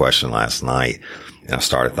read this question last night and I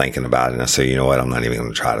started thinking about it and I said, you know what? I'm not even going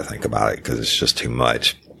to try to think about it because it's just too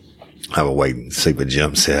much. I will wait and see what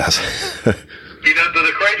Jim says. You know,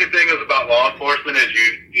 the crazy thing is about law enforcement is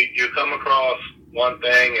you come across one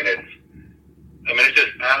thing and it's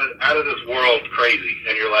just out of this world crazy.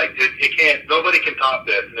 And you're like, it can't, nobody can top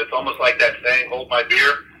this. And it's almost like that saying, hold my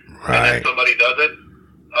beer. Right. And then somebody does it.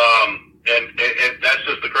 And that's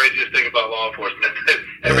just the craziest thing about law enforcement.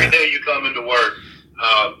 Every day you come into work,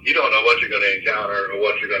 you don't know what you're going to encounter or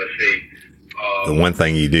what you're going to see. The one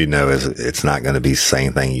thing you do know is it's not going to be the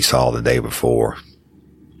same thing you saw the day before.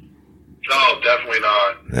 No, definitely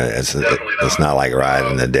not. It's not like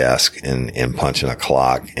riding the desk and punching a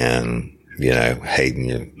clock and, you know,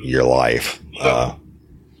 hating your life. So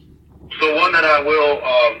one that I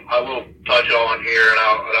will touch on here, and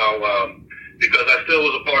I'll because I still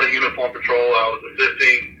was a part of Uniform Patrol. I was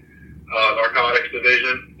assisting Narcotics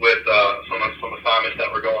Division with some assignments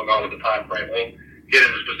that were going on at the time frame. We'll get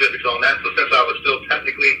into specifics on that. So since I was still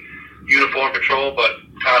technically Uniform Patrol, but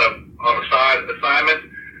kind of on the side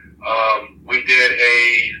assignment, we did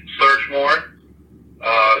a search warrant.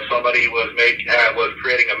 Somebody was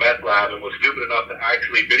creating a meth lab and was stupid enough to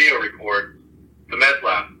actually video record the meth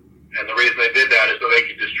lab. And the reason they did that is so they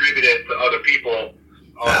could distribute it to other people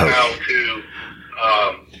on how to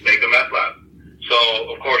make a meth lab. So,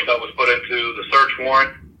 of course, that was put into the search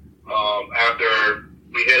warrant. After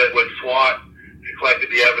we hit it with SWAT, we collected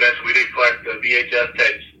the evidence. We did collect the VHS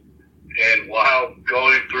tapes. And while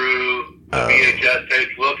going through the VHS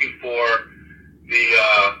tapes looking for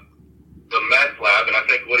the meth lab, and I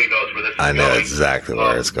think Woody knows where this is going. I know exactly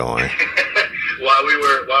where it's going. While we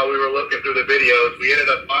were looking through the videos, we ended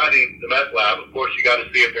up finding the meth lab. Of course, you got to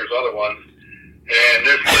see if there's other ones. And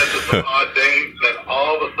there's some odd things, and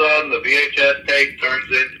all of a sudden, the VHS tape turns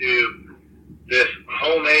into this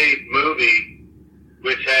homemade movie,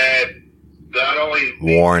 which had not only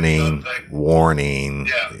warning.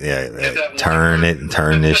 Yeah, turn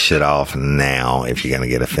this shit off now if you're gonna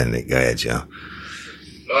get offended. Go ahead, Joe.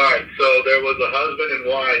 All right, so there was a husband and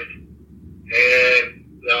wife, and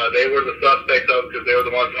they were the suspects of because they were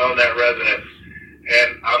the ones on that residence.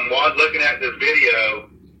 And I'm looking at this video,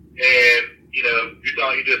 and you know, you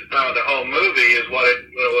thought you just found a home movie is what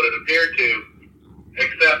it appeared to,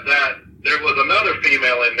 except that there was another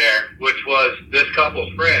female in there, which was this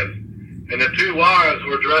couple's friend. And the two wives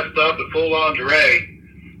were dressed up in full lingerie,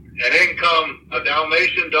 and in come a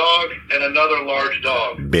Dalmatian dog and another large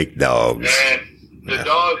dog. Big dogs. And the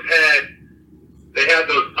dogs had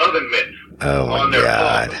those oven mitts on their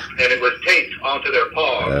paws, and it was taped onto their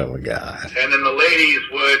paws. Oh my God. And then the ladies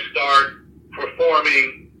would start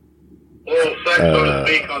performing oral sex, so to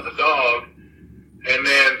speak, on the dog, and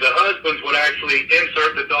then the husbands would actually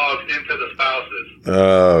insert the dogs into the spouses.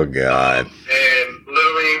 Oh, God. And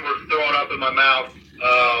literally was throwing up in my mouth,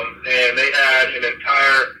 and they had an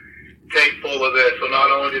entire tape full of this. So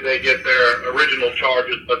not only did they get their original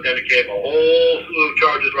charges, but then it came a whole slew of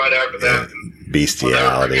charges right after that.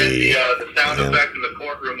 Bestiality. The sound effect in the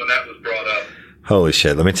courtroom when that was brought up. Holy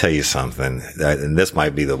shit. Let me tell you something. And this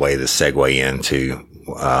might be the way to segue into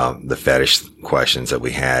the fetish questions that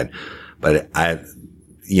we had. But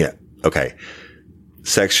okay.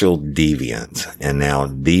 Sexual deviant. And now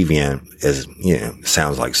deviant is,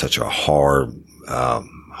 sounds like such a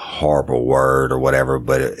horrible word or whatever,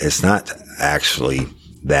 but it's not actually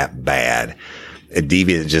that bad. A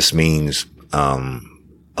deviant just means,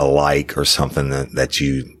 a like or something that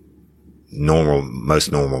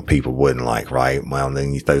most normal people wouldn't like, right? Well,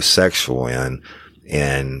 then you throw sexual in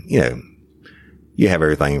and, you have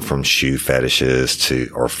everything from shoe fetishes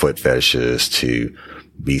or foot fetishes to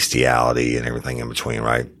bestiality and everything in between,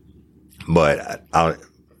 right? But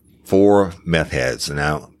for meth heads,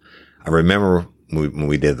 now I remember when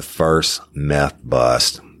we did the first meth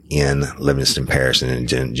bust in Livingston Parish, and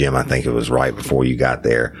Jim, I think it was right before you got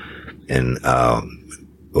there. And,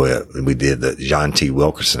 we did John T.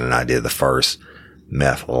 Wilkerson and I did the first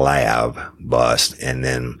meth lab bust. And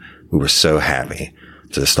then we were so happy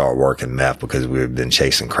to start working meth because we had been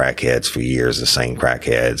chasing crackheads for years, the same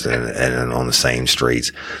crackheads and on the same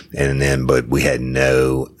streets. But we had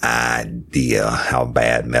no idea how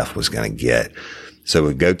bad meth was going to get. So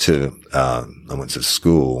we go to, I went to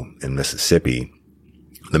school in Mississippi,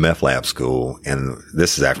 the meth lab school. And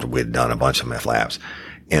this is after we'd done a bunch of meth labs.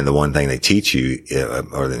 And the one thing they teach you,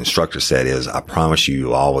 or the instructor said, is I promise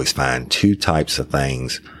you'll always find two types of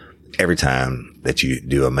things every time that you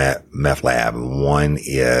do a meth lab. One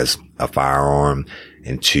is a firearm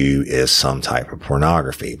and two is some type of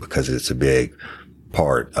pornography, because it's a big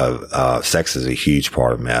part of, sex is a huge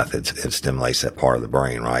part of meth. It stimulates that part of the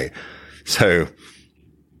brain, right? So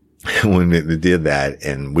when they did that,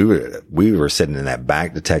 and we were sitting in that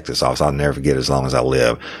back detective's office, I'll never forget as long as I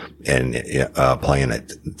live, and playing a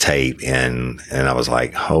tape, and I was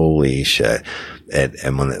like, holy shit.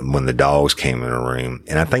 And when the dogs came in the room,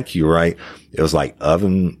 and I think you're right, it was like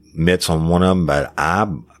oven mitts on one of them, but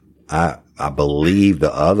I believe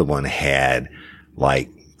the other one had, like,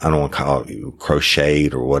 I don't want to call it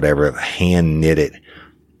crocheted or whatever, hand knitted,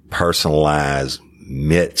 personalized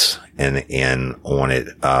mitts and on it,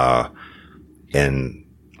 and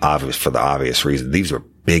obvious, for the obvious reason, these were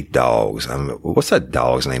big dogs. I mean, what's that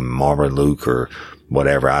dog's name? Marmaluke or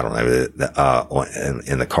whatever. I don't know.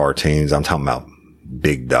 In the cartoons, I'm talking about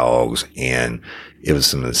big dogs, and it was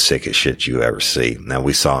some of the sickest shit you ever see. Now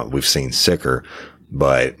we've seen sicker,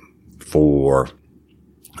 but for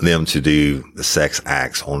them to do the sex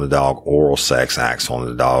acts on the dog, oral sex acts on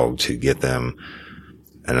the dog to get them,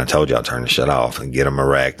 and I told you I'll turn the shit off and get them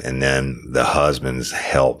erect. And then the husbands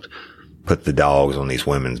helped put the dogs on these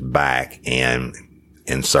women's back and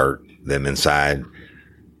insert them inside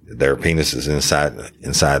their penises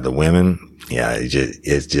inside the women. Yeah, it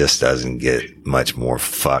just doesn't get much more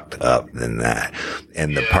fucked up than that.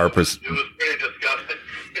 And the purpose, it was pretty disgusting.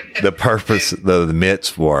 The purpose, the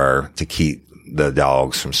mitts were to keep the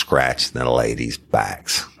dogs from scratching the ladies'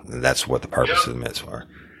 backs. And that's what the purpose of the mitts were.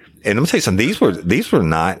 And let me tell you something, these were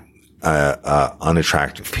not,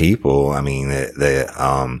 unattractive people. I mean,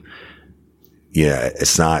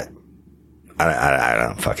 it's not, I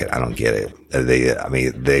don't, fuck it. I don't get it.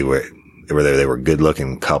 They were good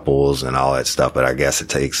looking couples and all that stuff, but I guess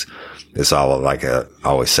it's all like I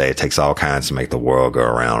always say, it takes all kinds to make the world go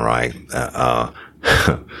around, right? I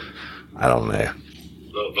don't know.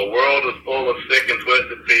 The world is full of sick and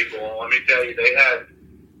twisted people. Let me tell you, they had,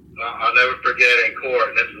 I'll never forget in court,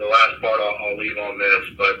 and this is the last part I'll leave on this,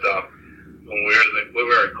 but when we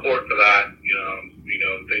were in court for that,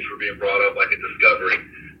 things were being brought up like a discovery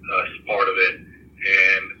part of it.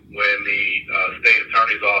 And when the state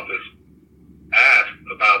attorney's office asked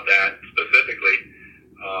about that specifically,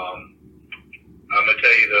 I'm going to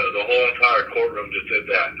tell you, the whole entire courtroom just did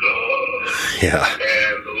that. Yeah.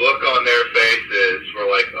 And the look on their faces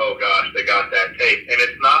were like, oh gosh, they got that tape. And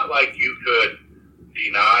it's not like you could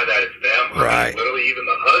deny that it's them. Right. I mean, literally, even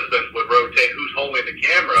the husbands would rotate who's holding the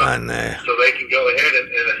camera, I know, so they can go ahead and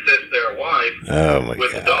assist their wife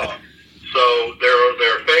with the dog. So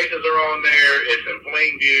their faces are on there. It's in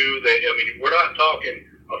plain view. We're not talking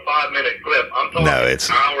a 5-minute clip. I'm talking it's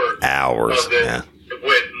hours of this,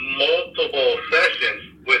 with multiple sessions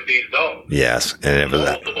with these dogs. Yes, and it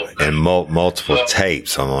was multiple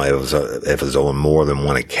tapes. It was on more than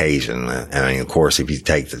one occasion. And I mean, of course, if you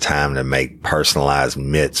take the time to make personalized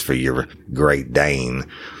mitts for your Great Dane,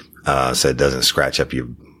 so it doesn't scratch up your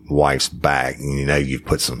wife's back, you've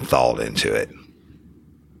put some thought into it.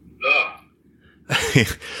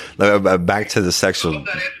 Back to the sexual. I hope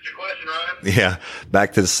that answered your question, Ryan. Yeah,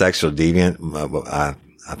 back to the sexual deviant.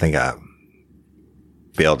 I think I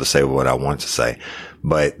failed to say what I wanted to say,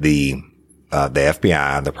 but the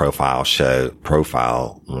FBI, the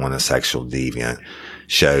profile on a sexual deviant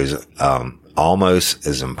shows, almost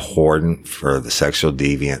as important for the sexual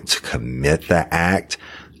deviant to commit the act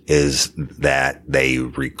is that they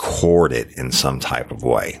record it in some type of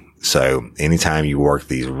way. So anytime you work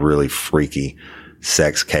these really freaky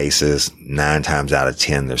sex cases, 9 times out of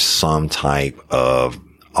 10, there's some type of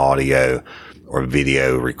audio or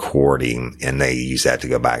video recording, and they use that to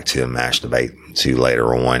go back to and masturbate to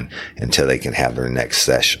later on until they can have their next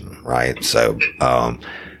session, right? So, and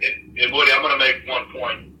Woody, I'm going to make one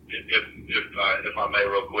point, if I may,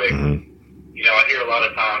 real quick. Mm-hmm. I hear a lot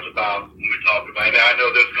of times about when we talk about, and I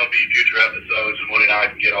know there's going to be future episodes, and Woody and I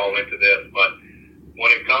can get all into this, but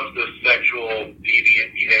when it comes to sexual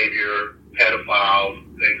deviant behavior, pedophiles,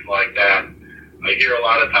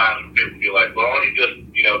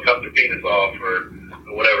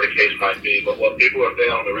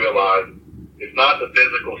 realize it's not the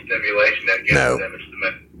physical stimulation that gets them, it's the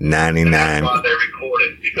mental. 99. And that's why they record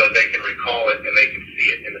it, because they can recall it and they can see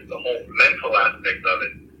it, and it's the whole mental aspect of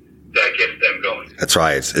it that gets them going. That's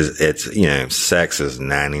right. It's sex is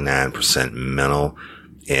 99% mental,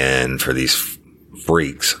 and for these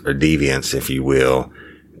freaks or deviants, if you will,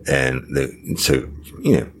 and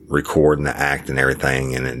recording the act and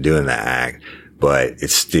everything and then doing the act, but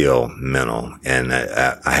it's still mental. And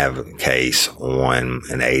I have a case on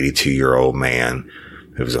an 82-year-old man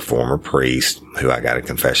who was a former priest who I got a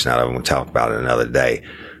confession out of, and we'll talk about it another day.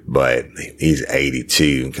 But he's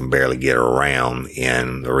 82 and can barely get around.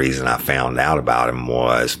 And the reason I found out about him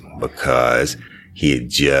was because he had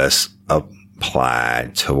just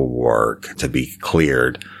applied to work, to be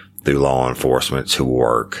cleared through law enforcement to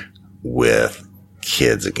work with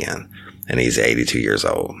kids again. And he's 82 years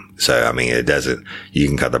old. So, I mean, you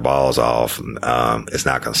can cut the balls off. It's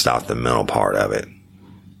not going to stop the mental part of it.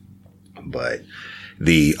 But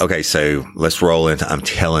so let's roll into, I'm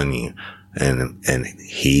telling you, and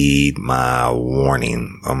heed my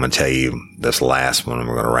warning. I'm going to tell you this last one and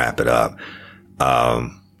we're going to wrap it up.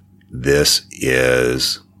 This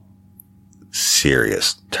is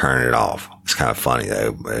serious. Turn it off. It's kind of funny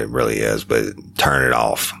though. It really is, but turn it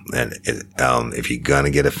off. And if you're going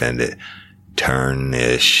to get offended, turn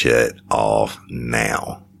this shit off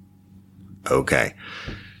now. Okay.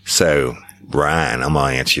 So, Brian, I'm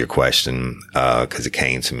going to answer your question, cause it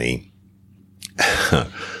came to me.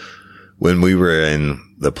 When we were in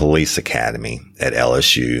the police academy at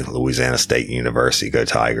LSU, Louisiana State University, go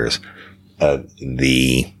Tigers,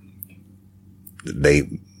 they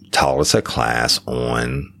taught us a class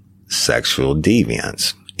on sexual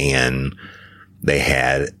deviance, and they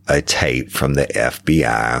had a tape from the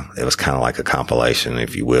FBI. It was kind of like a compilation,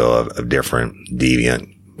 if you will, of different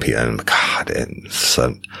deviant people. God,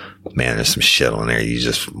 man, there's some shit on there you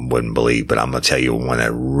just wouldn't believe, but I'm going to tell you one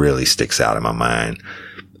that really sticks out in my mind.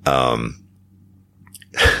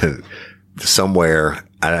 Somewhere,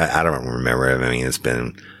 I don't remember it. I mean, it's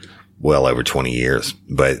been well over 20 years,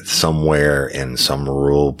 but somewhere in some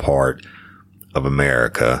rural part of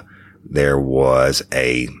America, there was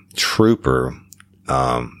a trooper,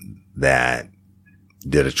 that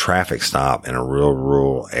did a traffic stop in a real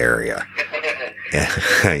rural area.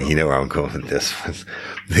 You know where I'm going with this.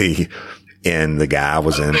 And the guy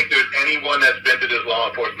was I don't think there's anyone that's been to this law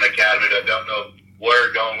enforcement academy that don't know where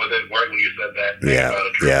you're going with it, when you said that.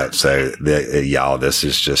 Yeah. So y'all, this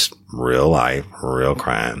is just real life, real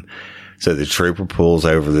crime. So the trooper pulls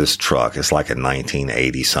over this truck. It's like a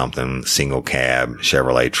 1980 something single cab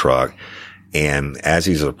Chevrolet truck. And as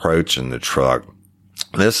he's approaching the truck,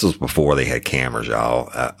 this was before they had cameras,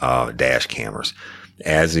 y'all, dash cameras.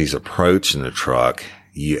 As he's approaching the truck,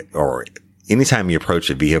 anytime you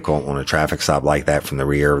approach a vehicle on a traffic stop like that from the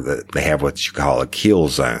rear, they have what you call a kill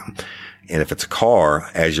zone. And if it's a car,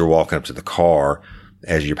 as you're walking up to the car,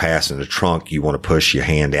 as you're passing the trunk, you want to push your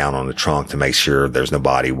hand down on the trunk to make sure there's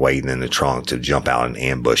nobody waiting in the trunk to jump out and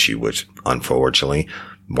ambush you, which unfortunately,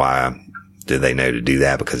 why did they know to do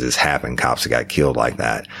that? Because it's happened. Cops have got killed like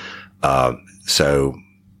that. So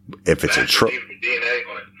if it's a truck,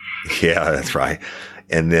 yeah, that's right.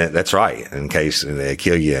 And then that's right. In case they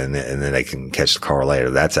kill you and then they can catch the car later.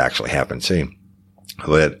 That's actually happened too.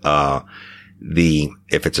 But,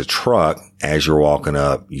 if it's a truck, as you're walking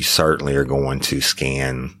up, you certainly are going to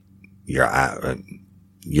scan your eye.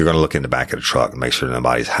 You're going to look in the back of the truck and make sure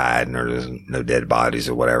nobody's hiding or there's no dead bodies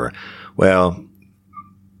or whatever. Well,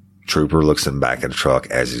 trooper looks in the back of the truck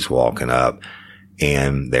as he's walking up,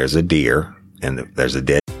 and there's a deer and there's a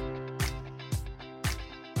dead.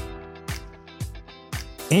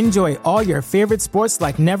 Enjoy all your favorite sports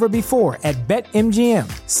like never before at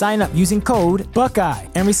BetMGM. Sign up using code Buckeye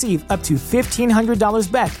and receive up to $1,500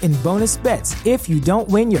 back in bonus bets if you don't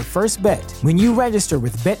win your first bet. When you register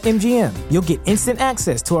with BetMGM, you'll get instant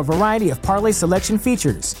access to a variety of parlay selection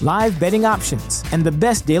features, live betting options, and the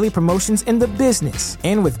best daily promotions in the business.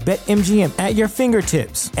 And with BetMGM at your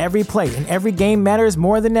fingertips, every play and every game matters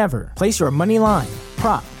more than ever. Place your money line,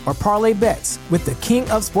 prop, or parlay bets with the king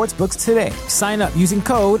of sportsbooks today. Sign up using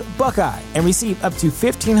code Buckeye and receive up to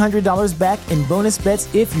 $1,500 back in bonus bets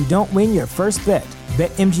if you don't win your first bet.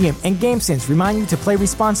 BetMGM and GameSense remind you to play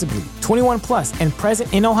responsibly. 21 plus and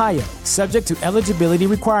present in Ohio, subject to eligibility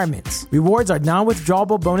requirements. Rewards are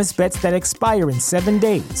non-withdrawable bonus bets that expire in 7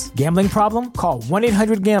 days. Gambling problem? Call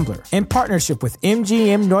 1-800-GAMBLER. In partnership with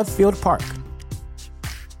MGM Northfield Park.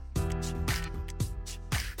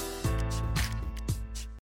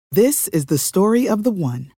 This is the story of the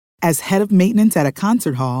one. As head of maintenance at a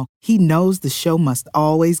concert hall, he knows the show must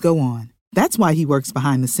always go on. That's why he works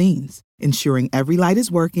behind the scenes, ensuring every light is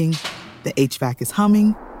working, the HVAC is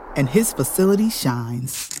humming, and his facility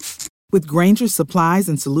shines. With Grainger's supplies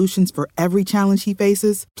and solutions for every challenge he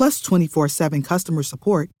faces, plus 24/7 customer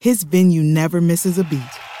support, his venue never misses a beat.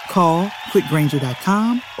 Call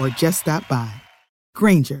quickgrainger.com or just stop by.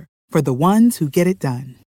 Grainger, for the ones who get it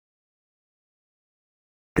done.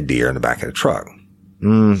 A deer in the back of the truck.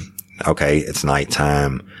 Okay, it's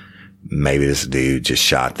nighttime. Maybe this dude just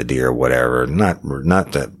shot the deer or whatever. Not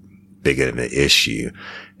that big of an issue,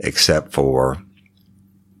 except for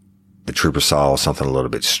the trooper saw something a little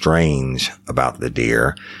bit strange about the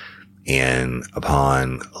deer. And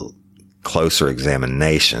upon closer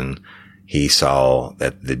examination, he saw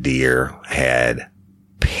that the deer had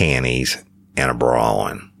panties and a bra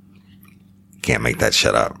on. Can't make that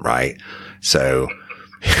shit up, right? So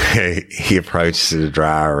he approaches the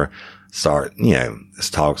driver, starts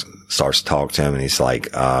to talk to him, and he's like,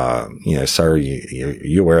 sir,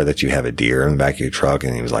 you aware that you have a deer in the back of your truck?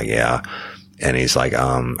 And he was like, yeah. And he's like,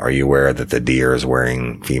 are you aware that the deer is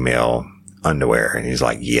wearing female underwear? And he's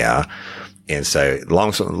like, yeah. And so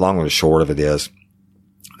long and short of it is,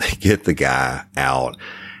 they get the guy out,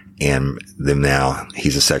 and then now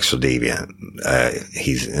he's a sexual deviant.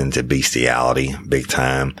 He's into bestiality big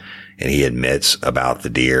time. And he admits about the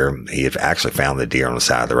deer. He had actually found the deer on the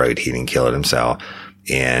side of the road. He didn't kill it himself.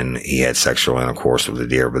 And he had sexual intercourse with the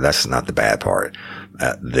deer, but that's not the bad part.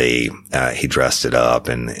 He dressed it up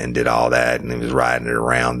and did all that, and he was riding it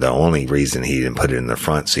around. The only reason he didn't put it in the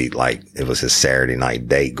front seat like it was his Saturday night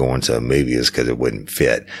date going to a movie is because it wouldn't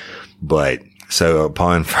fit. But so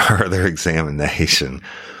upon further examination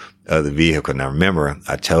of the vehicle, now remember,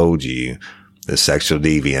 I told you the sexual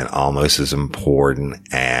deviant almost as important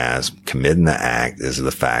as committing the act is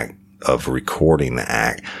the fact of recording the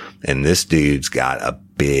act. And this dude's got a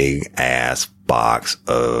big ass box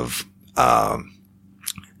of,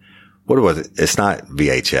 what was it? It's not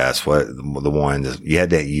VHS. What the one you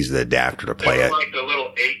had to use the adapter to play it. Like the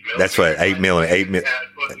little 8mm. That's what 8mm.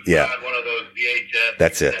 Yeah. One of those VHS.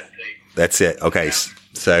 That's it. That's it. Okay. Yeah.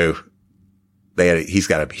 So he's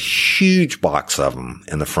got a huge box of them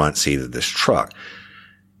in the front seat of this truck.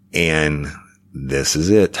 And this is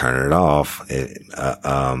it. Turn it off. They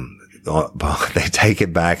take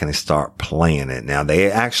it back and they start playing it. Now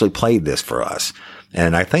they actually played this for us.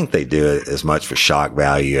 And I think they do it as much for shock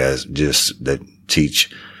value as just to teach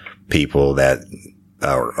people that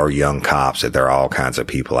are young cops that there are all kinds of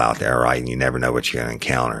people out there, right? And you never know what you're going to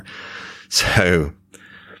encounter. So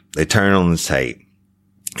they turn on the tape.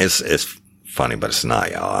 It's funny, but it's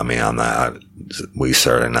not, y'all. I mean,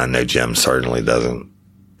 I know Jim certainly doesn't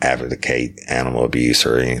advocate animal abuse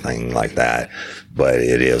or anything like that, but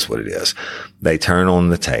it is what it is. They turn on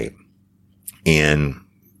the tape, and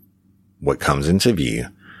what comes into view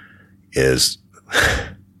is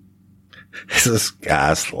this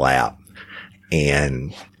guy's lap,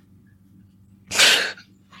 and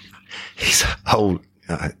he's holding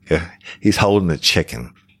the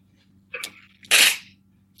chicken.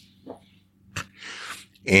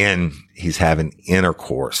 And he's having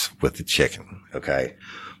intercourse with the chicken. Okay.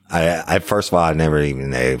 I first of all, I never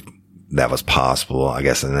even knew that was possible. I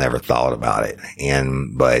guess I never thought about it.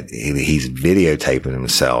 But he's videotaping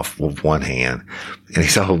himself with one hand, and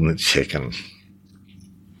he's holding the chicken.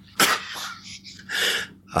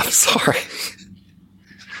 I'm sorry.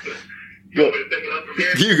 You want me to pick it up from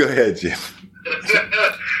here? You go ahead, Jim.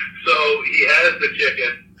 So he has the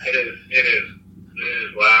chicken in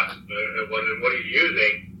his lap. What he's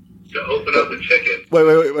using to open up the chicken.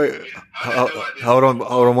 Wait. Hold on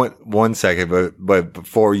one second. But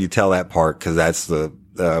before you tell that part, because that's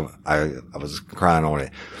I was crying on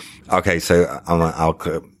it. Okay, so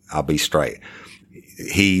I'll be straight.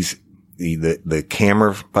 The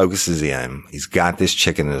camera focuses in. He's got this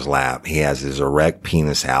chicken in his lap. He has his erect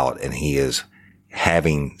penis out, and he is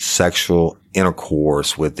having sexual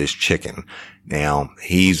intercourse with this chicken. Now,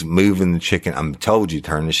 he's moving the chicken. I'm told you,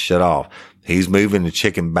 turn this shit off. He's moving the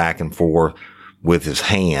chicken back and forth with his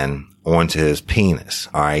hand onto his penis.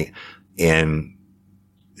 All right. And,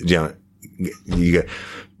 you get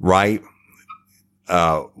right,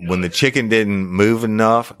 when the chicken didn't move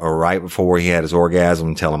enough, or right before he had his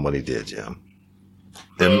orgasm, tell him what he did, Jim.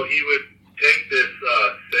 So he would take this,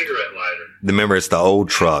 cigarette lighter. Remember, it's the old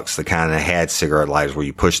trucks that kind of had cigarette lighters where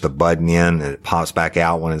you push the button in and it pops back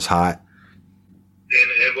out when it's hot.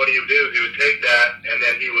 And what he would do is he would take that, and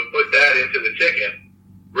then he would put that into the chicken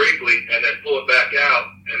briefly, and then pull it back out,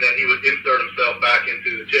 and then he would insert himself back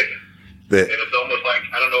into the chicken. And it's almost like,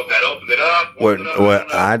 I don't know if that opened it up.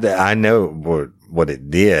 I know what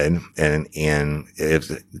it did,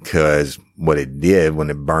 because what it did when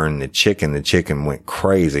it burned the chicken went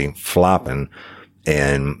crazy, flopping,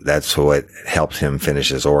 and that's what helped him finish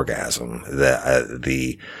his orgasm.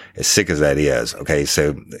 As sick as that is, okay,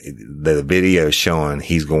 so the video is showing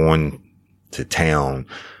he's going to town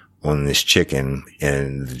on this chicken,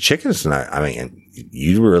 and the chicken's not, I mean,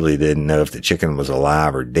 you really didn't know if the chicken was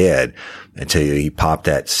alive or dead until he popped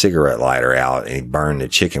that cigarette lighter out and he burned the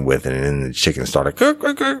chicken with it, and then the chicken started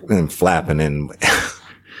and flapping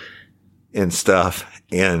and stuff,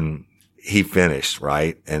 and he finished,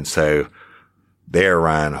 right? And so there,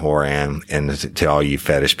 Ryan Horan, and to all you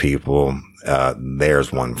fetish people,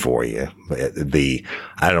 there's one for you.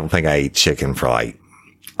 I don't think I ate chicken for like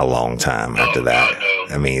a long time after that. No.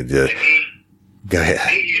 I mean, go ahead.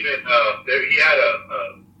 He even, he had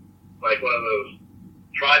like one of those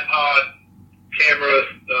tripod cameras.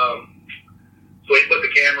 So he put the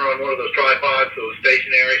camera on one of those tripods, so it was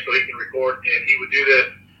stationary, so he can record. And he would do this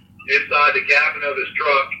inside the cabin of his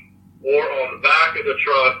truck, or on the back of the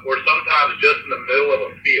truck, or sometimes just in the middle of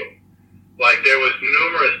a field. Like, there was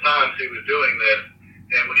numerous times he was doing this,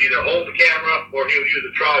 and would either hold the camera or he would use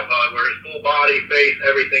a tripod where his full body, face,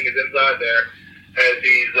 everything is inside there as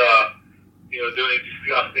he's, doing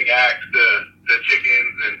disgusting acts to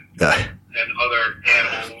chickens and other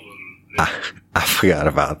animals. I forgot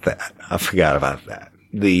about that.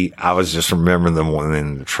 I was just remembering the one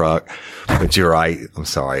in the truck, but you're right. I'm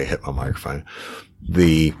sorry, I hit my microphone.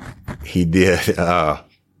 He did,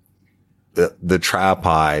 the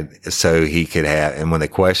tripod so he could have, and when they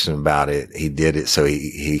questioned about it, he did it so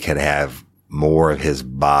he could have more of his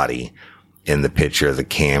body in the picture of the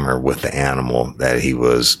camera with the animal that he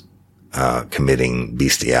was, committing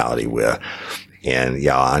bestiality with. And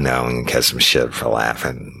y'all, I know I'm gonna catch some shit for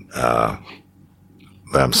laughing,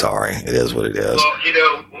 but I'm sorry. It is what it is. Well,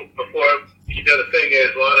 the thing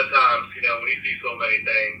is, a lot of times, when you see so many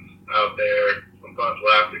things out there, sometimes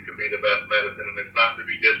laughter can be the best medicine, and it's not to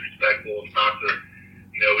be disrespectful. It's not to,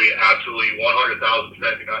 we absolutely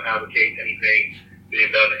 100,000% do not advocate anything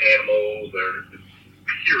being done to animals or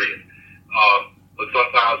period. But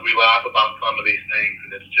sometimes we laugh about some of these things,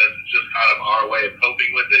 and it's just kind of our way of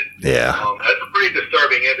coping with it. Yeah. That's a pretty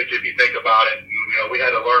disturbing image if you think about it. And, we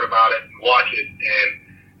had to learn about it and watch it, and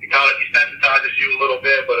it kind of desensitizes you a little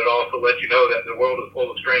bit, but it also lets you know that the world is full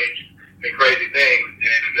of strange and crazy things,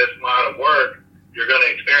 and in this line of work, you're going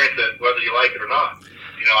to experience it whether you like it or not.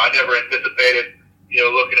 I never anticipated,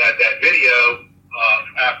 looking at that video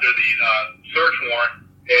after the search warrant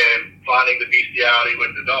and finding the bestiality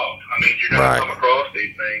with the dog. I mean, you're going to come across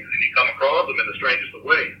these things, and you come across them in the strangest of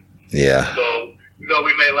ways. Yeah. So,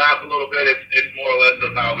 we may laugh a little bit. It's more or less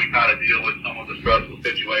of how we kind of deal with some of the stressful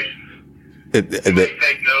situations. You may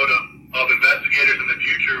take note of investigators in the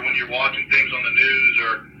future when you're watching things on the news,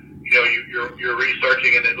 or you're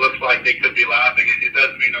researching and it looks like they could be laughing. It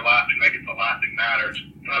doesn't mean they're laughing like it's a laughing matter. It's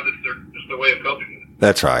just their way of coping with it.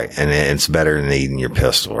 That's right. And it's better than eating your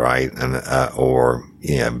pistol, right? And, or,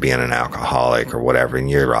 being an alcoholic or whatever. And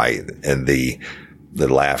you're right. And the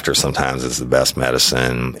laughter sometimes is the best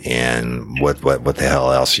medicine. And what the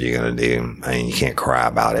hell else are you going to do? I mean, you can't cry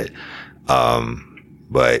about it.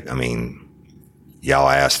 But I mean, y'all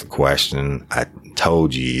asked the question. I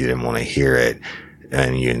told you didn't want to hear it,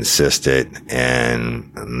 and you insisted,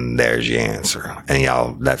 and there's your answer. And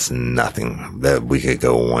y'all, that's nothing that we could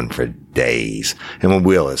go on for days, and we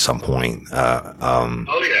will at some point,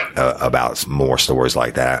 about more stories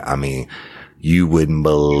like that. I mean, you wouldn't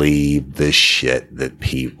believe the shit that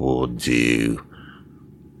people do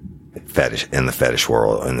in the fetish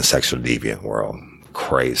world, in the sexual deviant world.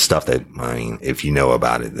 Crazy stuff that, I mean, if you know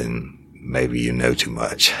about it, then maybe you know too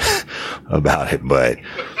much about it, but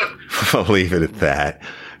I'll leave it at that.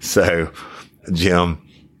 So, Jim,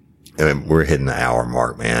 we're hitting the hour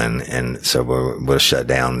mark, man. And so we'll shut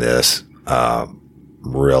down this,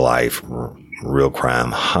 real life, real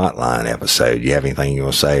crime hotline episode. Do you have anything you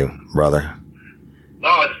want to say, brother?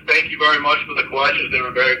 No, thank you very much for the questions. They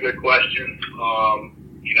were very good questions.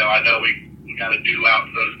 I know we got a do out,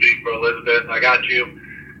 so to speak, for Elizabeth. I got you.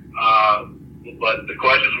 But the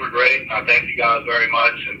questions were great. I thank you guys very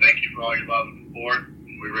much, and thank you for all your love and support.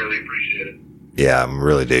 We really appreciate it. Yeah, I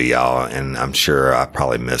really do, y'all. And I'm sure I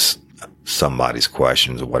probably missed somebody's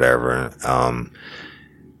questions or whatever,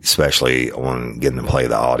 especially on getting to play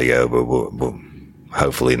the audio. But we'll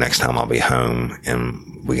hopefully next time I'll be home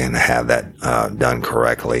and we can have that done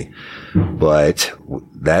correctly. But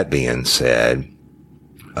that being said,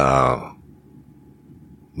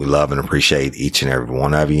 we love and appreciate each and every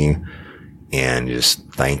one of you. And just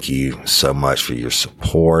thank you so much for your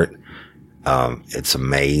support. It's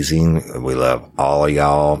amazing. We love all of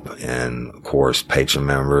y'all. And of course, patron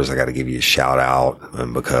members, I got to give you a shout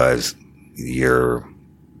out because your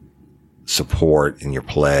support and your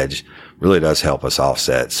pledge really does help us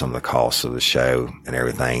offset some of the costs of the show and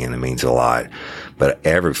everything. And it means a lot. But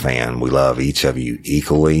every fan, we love each of you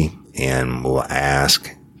equally. And we'll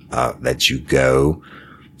ask, that you go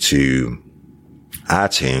to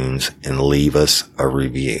iTunes and leave us a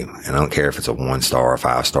review. And I don't care if it's a 1-star or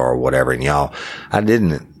 5-star or whatever. And y'all, I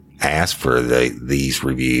didn't ask for these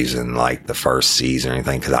reviews in like the first season or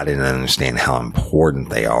anything because I didn't understand how important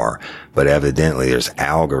they are. But evidently there's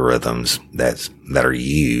algorithms that are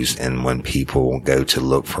used. And when people go to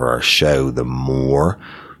look for our show, the more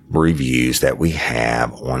reviews that we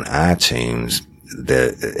have on iTunes,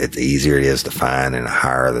 it's easier it is to find and the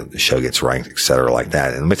higher the show gets ranked, et cetera, like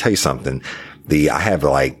that. And let me tell you something. I have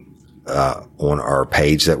like, on our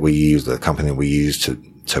page that we use, the company we use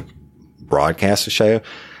to broadcast the show,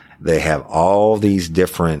 they have all these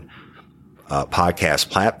different, podcast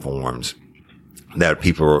platforms that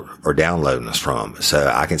people are downloading us from.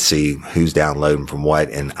 So I can see who's downloading from what,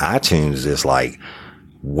 and iTunes is like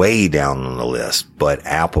way down on the list, but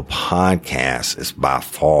Apple Podcasts is by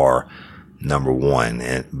far number one,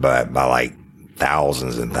 and by like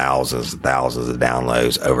thousands and thousands and thousands of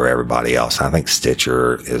downloads over everybody else. I think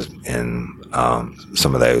Stitcher is in,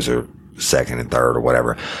 some of those are second and third or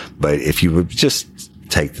whatever. But if you would just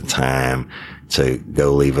take the time to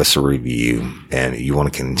go leave us a review and you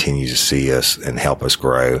want to continue to see us and help us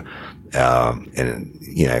grow, and,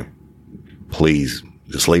 you know, please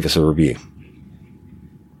just leave us a review.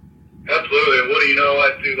 Absolutely. And what do you know,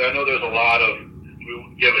 I know there's a lot of,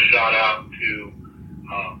 we give a shout out to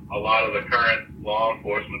a lot of the current law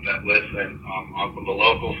enforcement that listen from the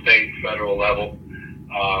local, state, and federal level,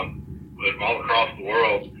 but all across the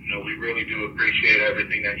world. You know, we really do appreciate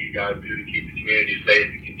everything that you guys do to keep the community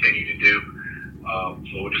safe and continue to do.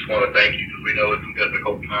 So we just want to thank you because we know it's some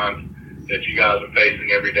difficult times that you guys are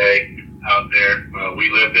facing every day out there. We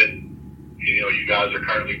lived it. You know, you guys are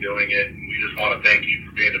currently doing it. And we just want to thank you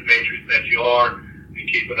for being the patriots that you are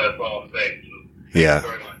and keeping us all safe. So thank you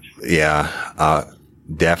very much. Yeah.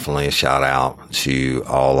 Definitely a shout out to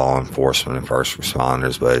all law enforcement and first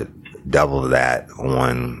responders, but double that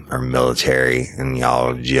on our military. And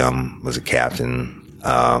y'all, Jim was a captain,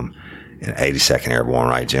 in 82nd Airborne,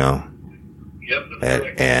 right, Jim? Yep.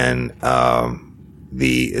 And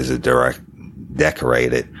is a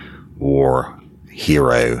decorated war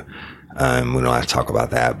hero. We don't have to talk about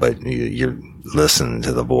that, but you're listening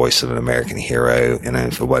to the voice of an American hero. And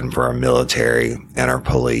if it wasn't for our military and our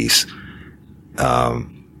police,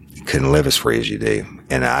 couldn't live as free as you do.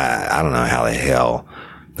 And I don't know how the hell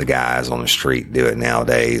the guys on the street do it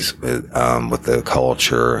nowadays with the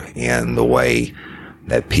culture and the way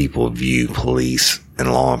that people view police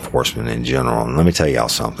and law enforcement in general. And let me tell y'all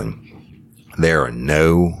something. There are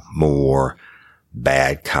no more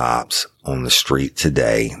bad cops on the street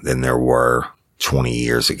today than there were 20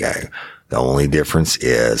 years ago. The only difference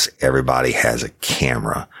is everybody has a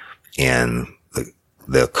camera, and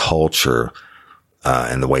the culture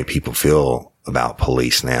and the way people feel about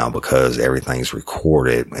police now, because everything's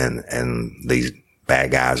recorded and these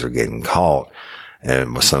bad guys are getting caught,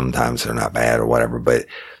 and sometimes they're not bad or whatever, but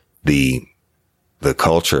the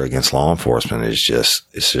culture against law enforcement is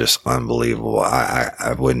just unbelievable.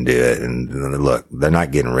 I wouldn't do it. And look, they're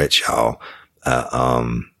not getting rich, y'all.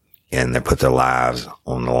 And they put their lives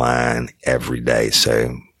on the line every day.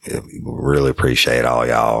 So really appreciate all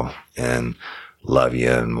y'all and love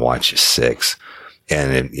you and watch you six.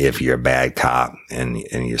 And if you're a bad cop and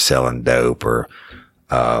you're selling dope or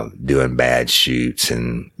doing bad shoots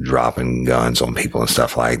and dropping guns on people and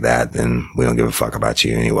stuff like that, then we don't give a fuck about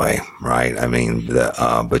you anyway, right? I mean, but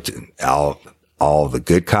all the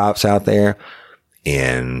good cops out there,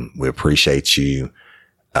 and we appreciate you,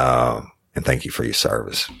 and thank you for your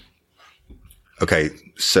service. Okay,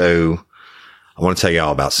 so I want to tell you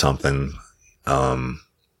all about something,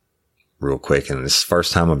 real quick, and this is the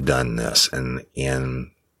first time I've done this,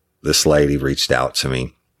 and this lady reached out to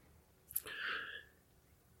me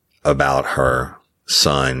about her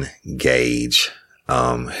son, Gage,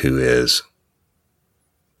 who is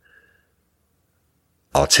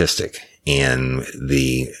autistic, and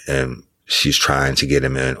she's trying to get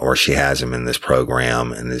him in, or she has him in this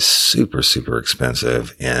program, and it's super, super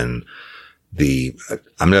expensive. And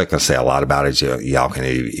I'm not going to say a lot about it. Y'all can,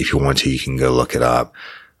 if you want to, you can go look it up.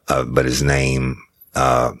 But his name,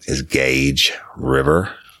 is Gage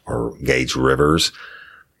River or Gage Rivers.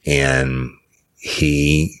 And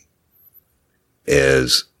he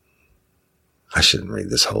is, I shouldn't read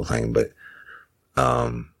this whole thing, but,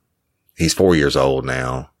 he's 4 years old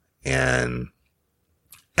now, and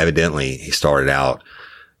evidently he started out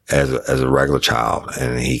as a regular child,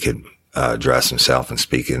 and he could dress himself and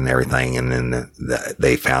speak and everything. And then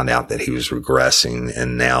they found out that he was regressing,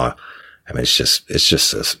 and now, I mean, it's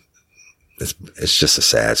just a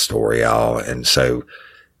sad story, y'all. And so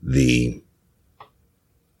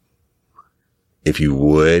if you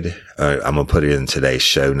would, I'm going to put it in today's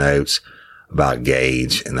show notes about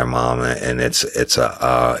Gage and their mama. And it's a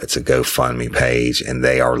GoFundMe page, and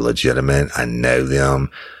they are legitimate. I know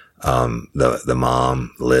them. The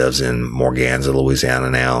mom lives in Morganza, Louisiana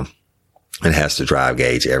now, and has to drive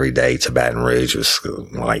Gage every day to Baton Rouge. It was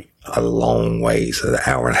like a long ways, an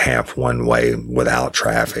hour and a half one way without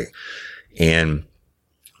traffic. And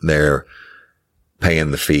they're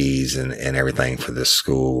paying the fees and everything for this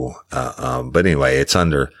school. But anyway, it's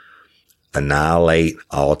under Annihilate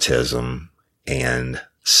Autism and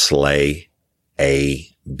Slay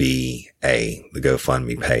ABA, the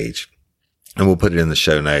GoFundMe page. And we'll put it in the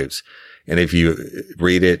show notes. And if you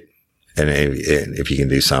read it, and if you can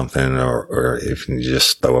do something, or if you can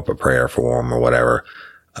just throw up a prayer for them or whatever,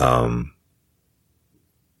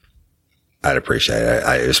 I'd appreciate it.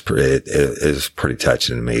 It is pretty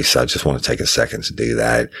touching to me. So I just want to take a second to do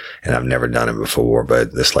that. And I've never done it before,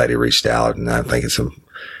 but this lady reached out, and I think it's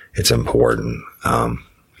important.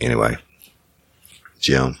 Anyway,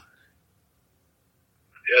 Jim.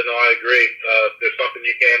 Yeah, no, I agree. If there's something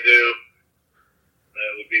you can do,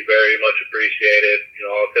 it would be very much appreciated. You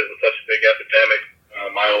know, autism is such a big epidemic.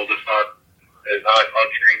 My oldest son is high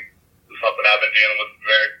functioning. It's something I've been dealing with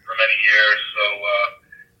for many years. So,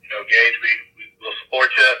 you know, Gage, we will support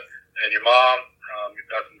you and your mom. You've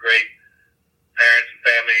got some great parents and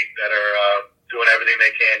family that are doing everything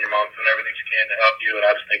they can. Your mom's doing everything she can to help you, and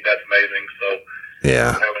I just think that's amazing. So, yeah,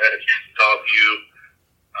 I haven't had a chance to talk to you,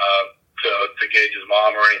 to Gage's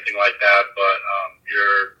mom or anything like that, but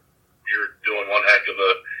you're doing one heck of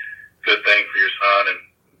a good thing for your son, and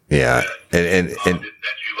and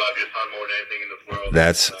that you love your son more than anything in this world.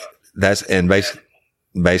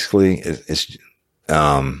 Basically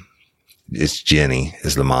it's Jenny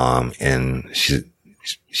is the mom, and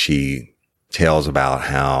she tells about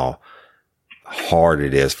how hard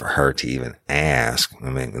it is for her to even ask. I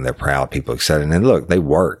mean, they're proud people, etc. And look, they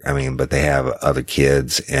work. I mean, but they have other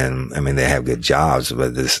kids, and I mean, they have good jobs,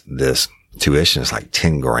 but this tuition is like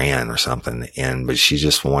 $10,000 or something. But she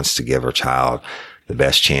just wants to give her child the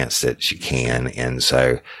best chance that she can. And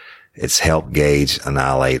so it's Help Gage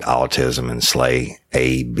Annihilate Autism and Slay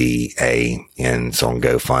ABA. And it's on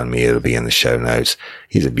GoFundMe. It'll be in the show notes.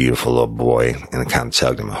 He's a beautiful little boy, and it kind of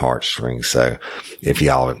tugged at my heartstrings. So if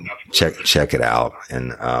y'all check it out,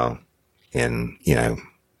 and you know,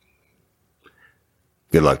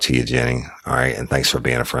 good luck to you, Jenny. All right. And thanks for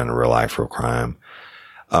being a friend of Real Life, Real Crime.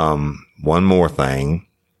 One more thing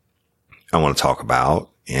I want to talk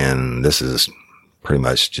about, and this is pretty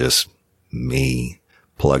much just me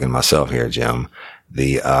plugging myself here, Jim.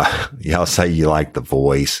 Y'all say you like The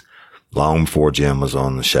Voice. Long before Jim was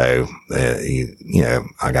on the show, you know,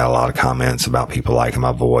 I got a lot of comments about people liking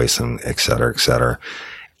my voice and et cetera, et cetera.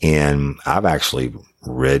 And I've actually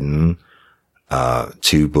written,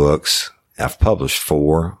 2 books. I've published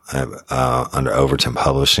 4, under Overton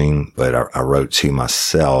Publishing, but I wrote 2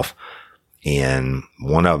 myself. And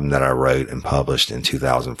one of them that I wrote and published in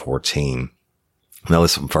 2014. Now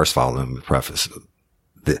listen, first of all, let me preface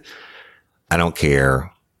that I don't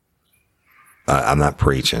care. I'm not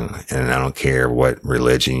preaching, and I don't care what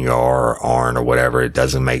religion you are or aren't or whatever. It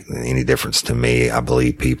doesn't make any difference to me. I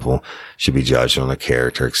believe people should be judged on their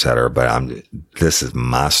character, et cetera. But this is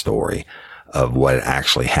my story of what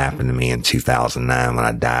actually happened to me in 2009 when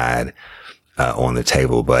I died, on the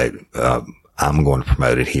table. But, I'm going to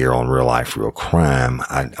promote it here on Real Life, Real Crime.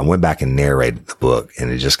 I went back and narrated the book,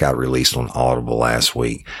 and it just got released on Audible last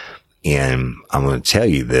week. And I'm going to tell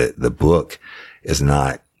you that the book is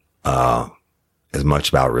not, as much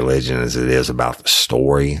about religion as it is about the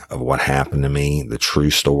story of what happened to me, the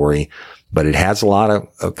true story. But it has a lot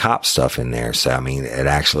of cop stuff in there. So, I mean,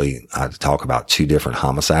 I talk about 2 different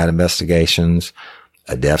homicide investigations,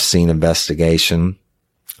 a death scene investigation.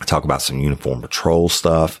 I talk about some uniform patrol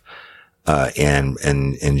stuff, and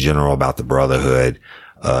in general about the brotherhood,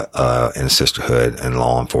 and sisterhood and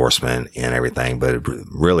law enforcement and everything. But it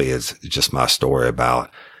really is just my story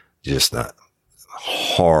about just the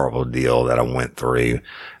horrible deal that I went through,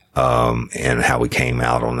 and how we came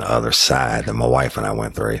out on the other side, that my wife and I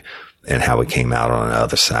went through, and how we came out on the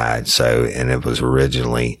other side. So, and it was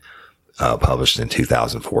originally, published in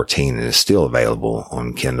 2014, and is still available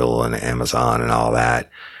on Kindle and Amazon and all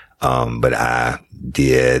that. But I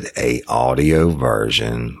did a audio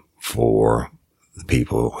version for the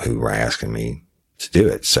people who were asking me to do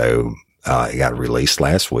it. So, it got released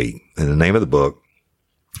last week. And the name of the book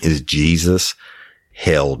is Jesus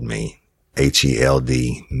Held Me,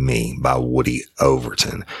 H-E-L-D Me, by Woody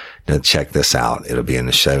Overton. Now check this out. It'll be in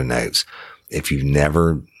the show notes. If you've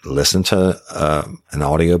never listened to an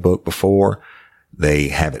audiobook before, they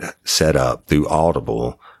have it set up through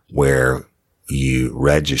Audible where you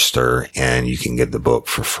register and you can get the book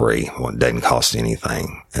for free. Well, it doesn't cost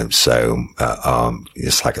anything. And so,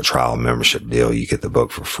 it's like a trial membership deal. You get the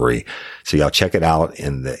book for free. So y'all check it out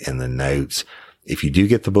in the notes. If you do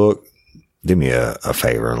get the book, do me a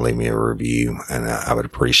favor and leave me a review, and I would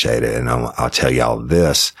appreciate it. And I'll tell y'all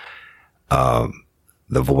this, the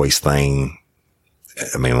voice thing.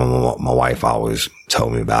 I mean, my wife always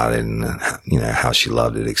told me about it and, how she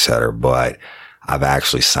loved it, et cetera. But I've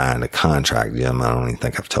actually signed a contract, Jim. I don't even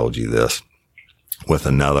think I've told you this, with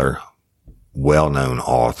another well-known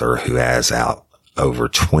author who has out over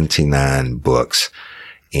 29 books.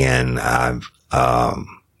 And I've,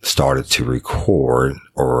 started to record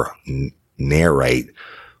or narrate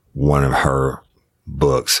one of her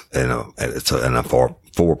books in a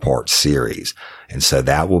four-part series. And so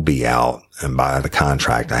that will be out. And by the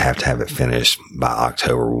contract, I have to have it finished by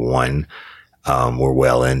October 1. We're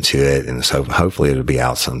well into it. And so hopefully it'll be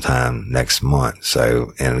out sometime next month.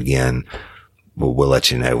 So, and again, we'll let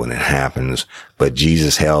you know when it happens. But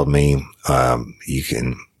Jesus Held Me, you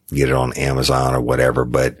can get it on Amazon or whatever.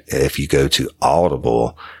 But if you go to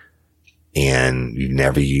Audible and you've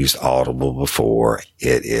never used Audible before,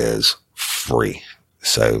 it is free.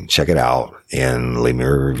 So check it out and leave me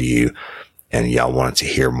a review. And y'all wanted to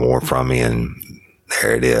hear more from me, and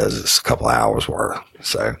there it is. It's a couple hours worth.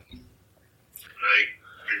 So, hey,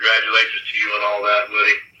 congratulations to you and all that,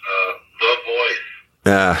 Woody. The voice.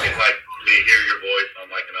 It's like me hear your voice on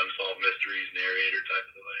like an Unsolved Mysteries narrator type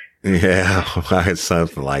of thing. Yeah, it's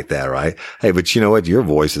something like that, right? Hey, but you know what? Your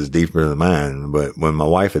voice is deeper than mine. But when my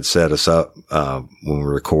wife had set us up, when we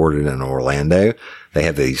recorded in Orlando, they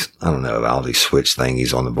have these, I don't know, all these switch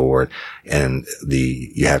thingies on the board, and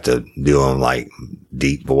you have to do them like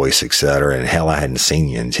deep voice, et cetera. And hell, I hadn't seen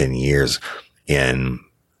you in 10 years, and,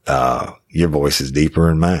 your voice is deeper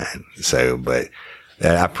than mine. So, but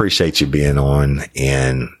I appreciate you being on,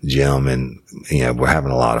 and Jim, and, we're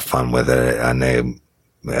having a lot of fun with it. I know,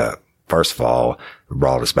 first of all, it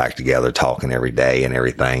brought us back together talking every day and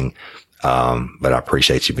everything. But I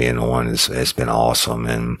appreciate you being on. It's been awesome.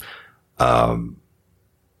 And,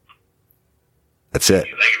 that's it.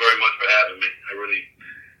 Thank you very much for having me. I really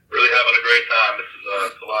having a great time. This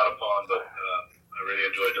is it's a lot of fun, but I really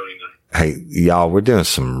enjoy doing this. Hey, y'all, we're doing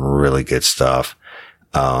some really good stuff.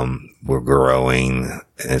 We're growing.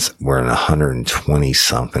 We're in 120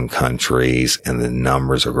 something countries, and the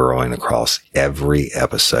numbers are growing across every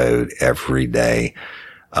episode, every day.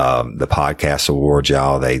 The podcast awards,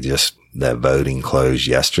 y'all, the voting closed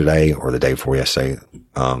yesterday or the day before yesterday,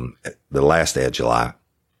 the last day of July.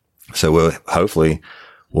 So hopefully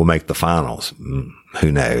we'll make the finals. Who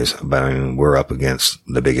knows? But I mean, we're up against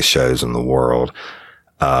the biggest shows in the world.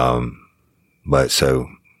 But so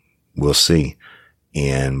we'll see.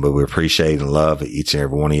 But we appreciate and love each and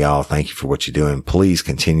every one of y'all. Thank you for what you're doing. Please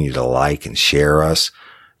continue to like and share us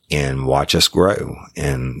and watch us grow.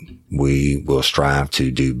 And we will strive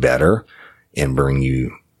to do better and bring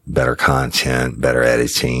you better content, better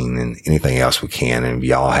editing, and anything else we can. And if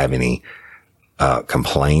y'all have any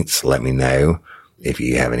complaints, let me know. If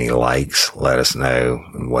you have any likes, let us know,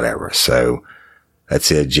 and whatever. So that's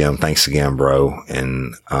it, Jim. Thanks again, bro.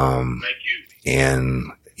 And, thank you.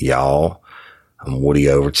 And y'all, I'm Woody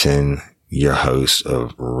Overton, your host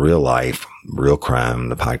of Real Life, Real Crime,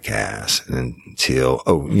 the podcast. And until,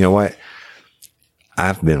 you know what?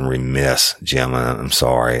 I've been remiss, Jim, I'm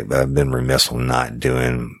sorry, but I've been remiss on not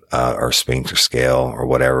doing, our sphincter scale or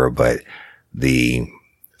whatever, but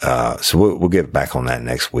so we'll get back on that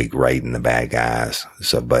next week, rating the bad guys.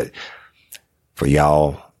 So, but for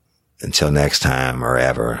y'all, until next time or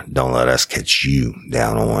ever, don't let us catch you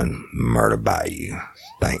down on Murder Bayou.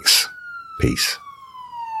 Thanks. Peace.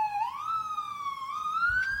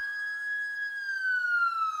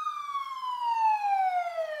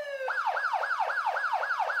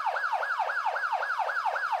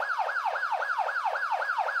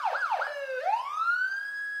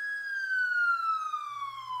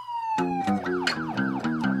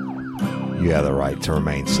 You have the right to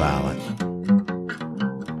remain silent.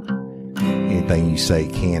 Anything you say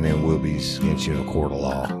can and will be against you in a court of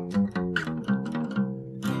law.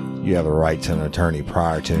 You have the right to an attorney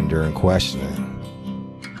prior to and during questioning.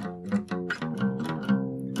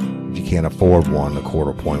 If you can't afford one, the court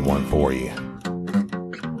will appoint one for you.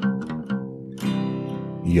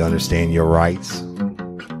 you understand your rights.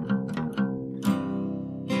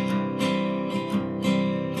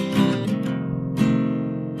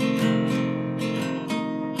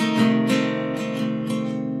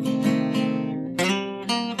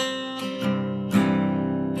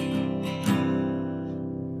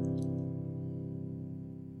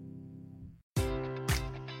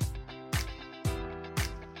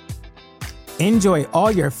 Enjoy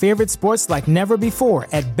all your favorite sports like never before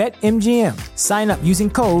at BetMGM. Sign up using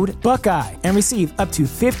code Buckeye and receive up to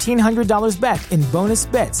 $1,500 back in bonus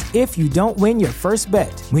bets if you don't win your first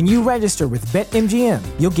bet. When you register with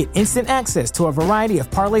BetMGM, you'll get instant access to a variety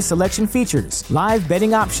of parlay selection features, live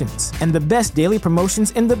betting options, and the best daily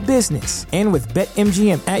promotions in the business. And with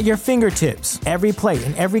BetMGM at your fingertips, every play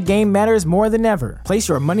and every game matters more than ever. Place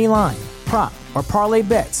your money line, prop, or parlay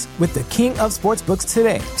bets with the king of sportsbooks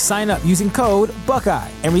today. Sign up using code Buckeye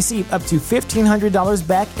and receive up to $1,500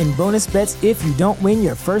 back in bonus bets if you don't win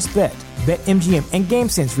your first bet. BetMGM and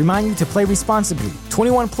GameSense remind you to play responsibly.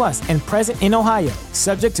 21 plus and present in Ohio,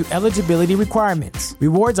 subject to eligibility requirements.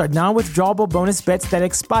 Rewards are non-withdrawable bonus bets that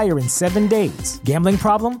expire in 7 days. Gambling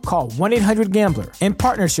problem? Call 1-800-GAMBLER. In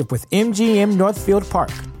partnership with MGM Northfield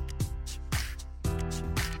Park.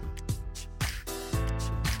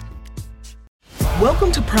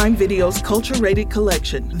 Welcome to Prime Video's Culture-Rated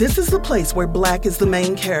Collection. This is the place where Black is the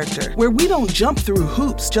main character, where we don't jump through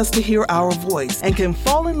hoops just to hear our voice, and can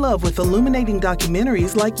fall in love with illuminating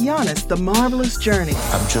documentaries like Giannis, The Marvelous Journey.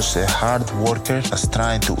 I'm just a hard worker that's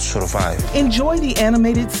trying to survive. Enjoy the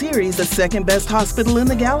animated series, The Second Best Hospital in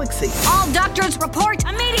the Galaxy. All doctors report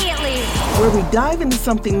immediately! Where we dive into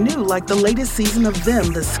something new like the latest season of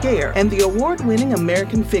Them, The Scare, and the award-winning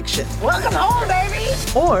American Fiction. Welcome home, baby!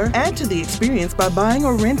 Or add to the experience by buying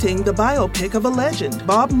or renting the biopic of a legend,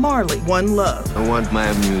 Bob Marley, One Love. I want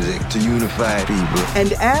my music to unify people.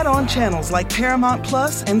 And add on channels like Paramount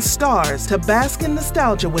Plus and Stars to bask in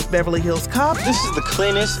nostalgia with Beverly Hills Cop. This is the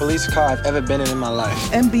cleanest police car I've ever been in my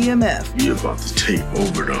life. And BMF. You're about to take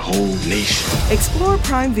over the whole nation. Explore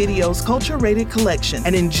Prime Video's Culture-Rated Collection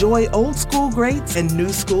and enjoy old school greats and new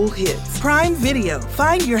school hits. Prime Video.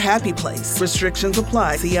 Find your happy place. Restrictions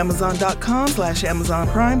apply. See Amazon.com/Amazon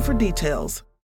Prime for details.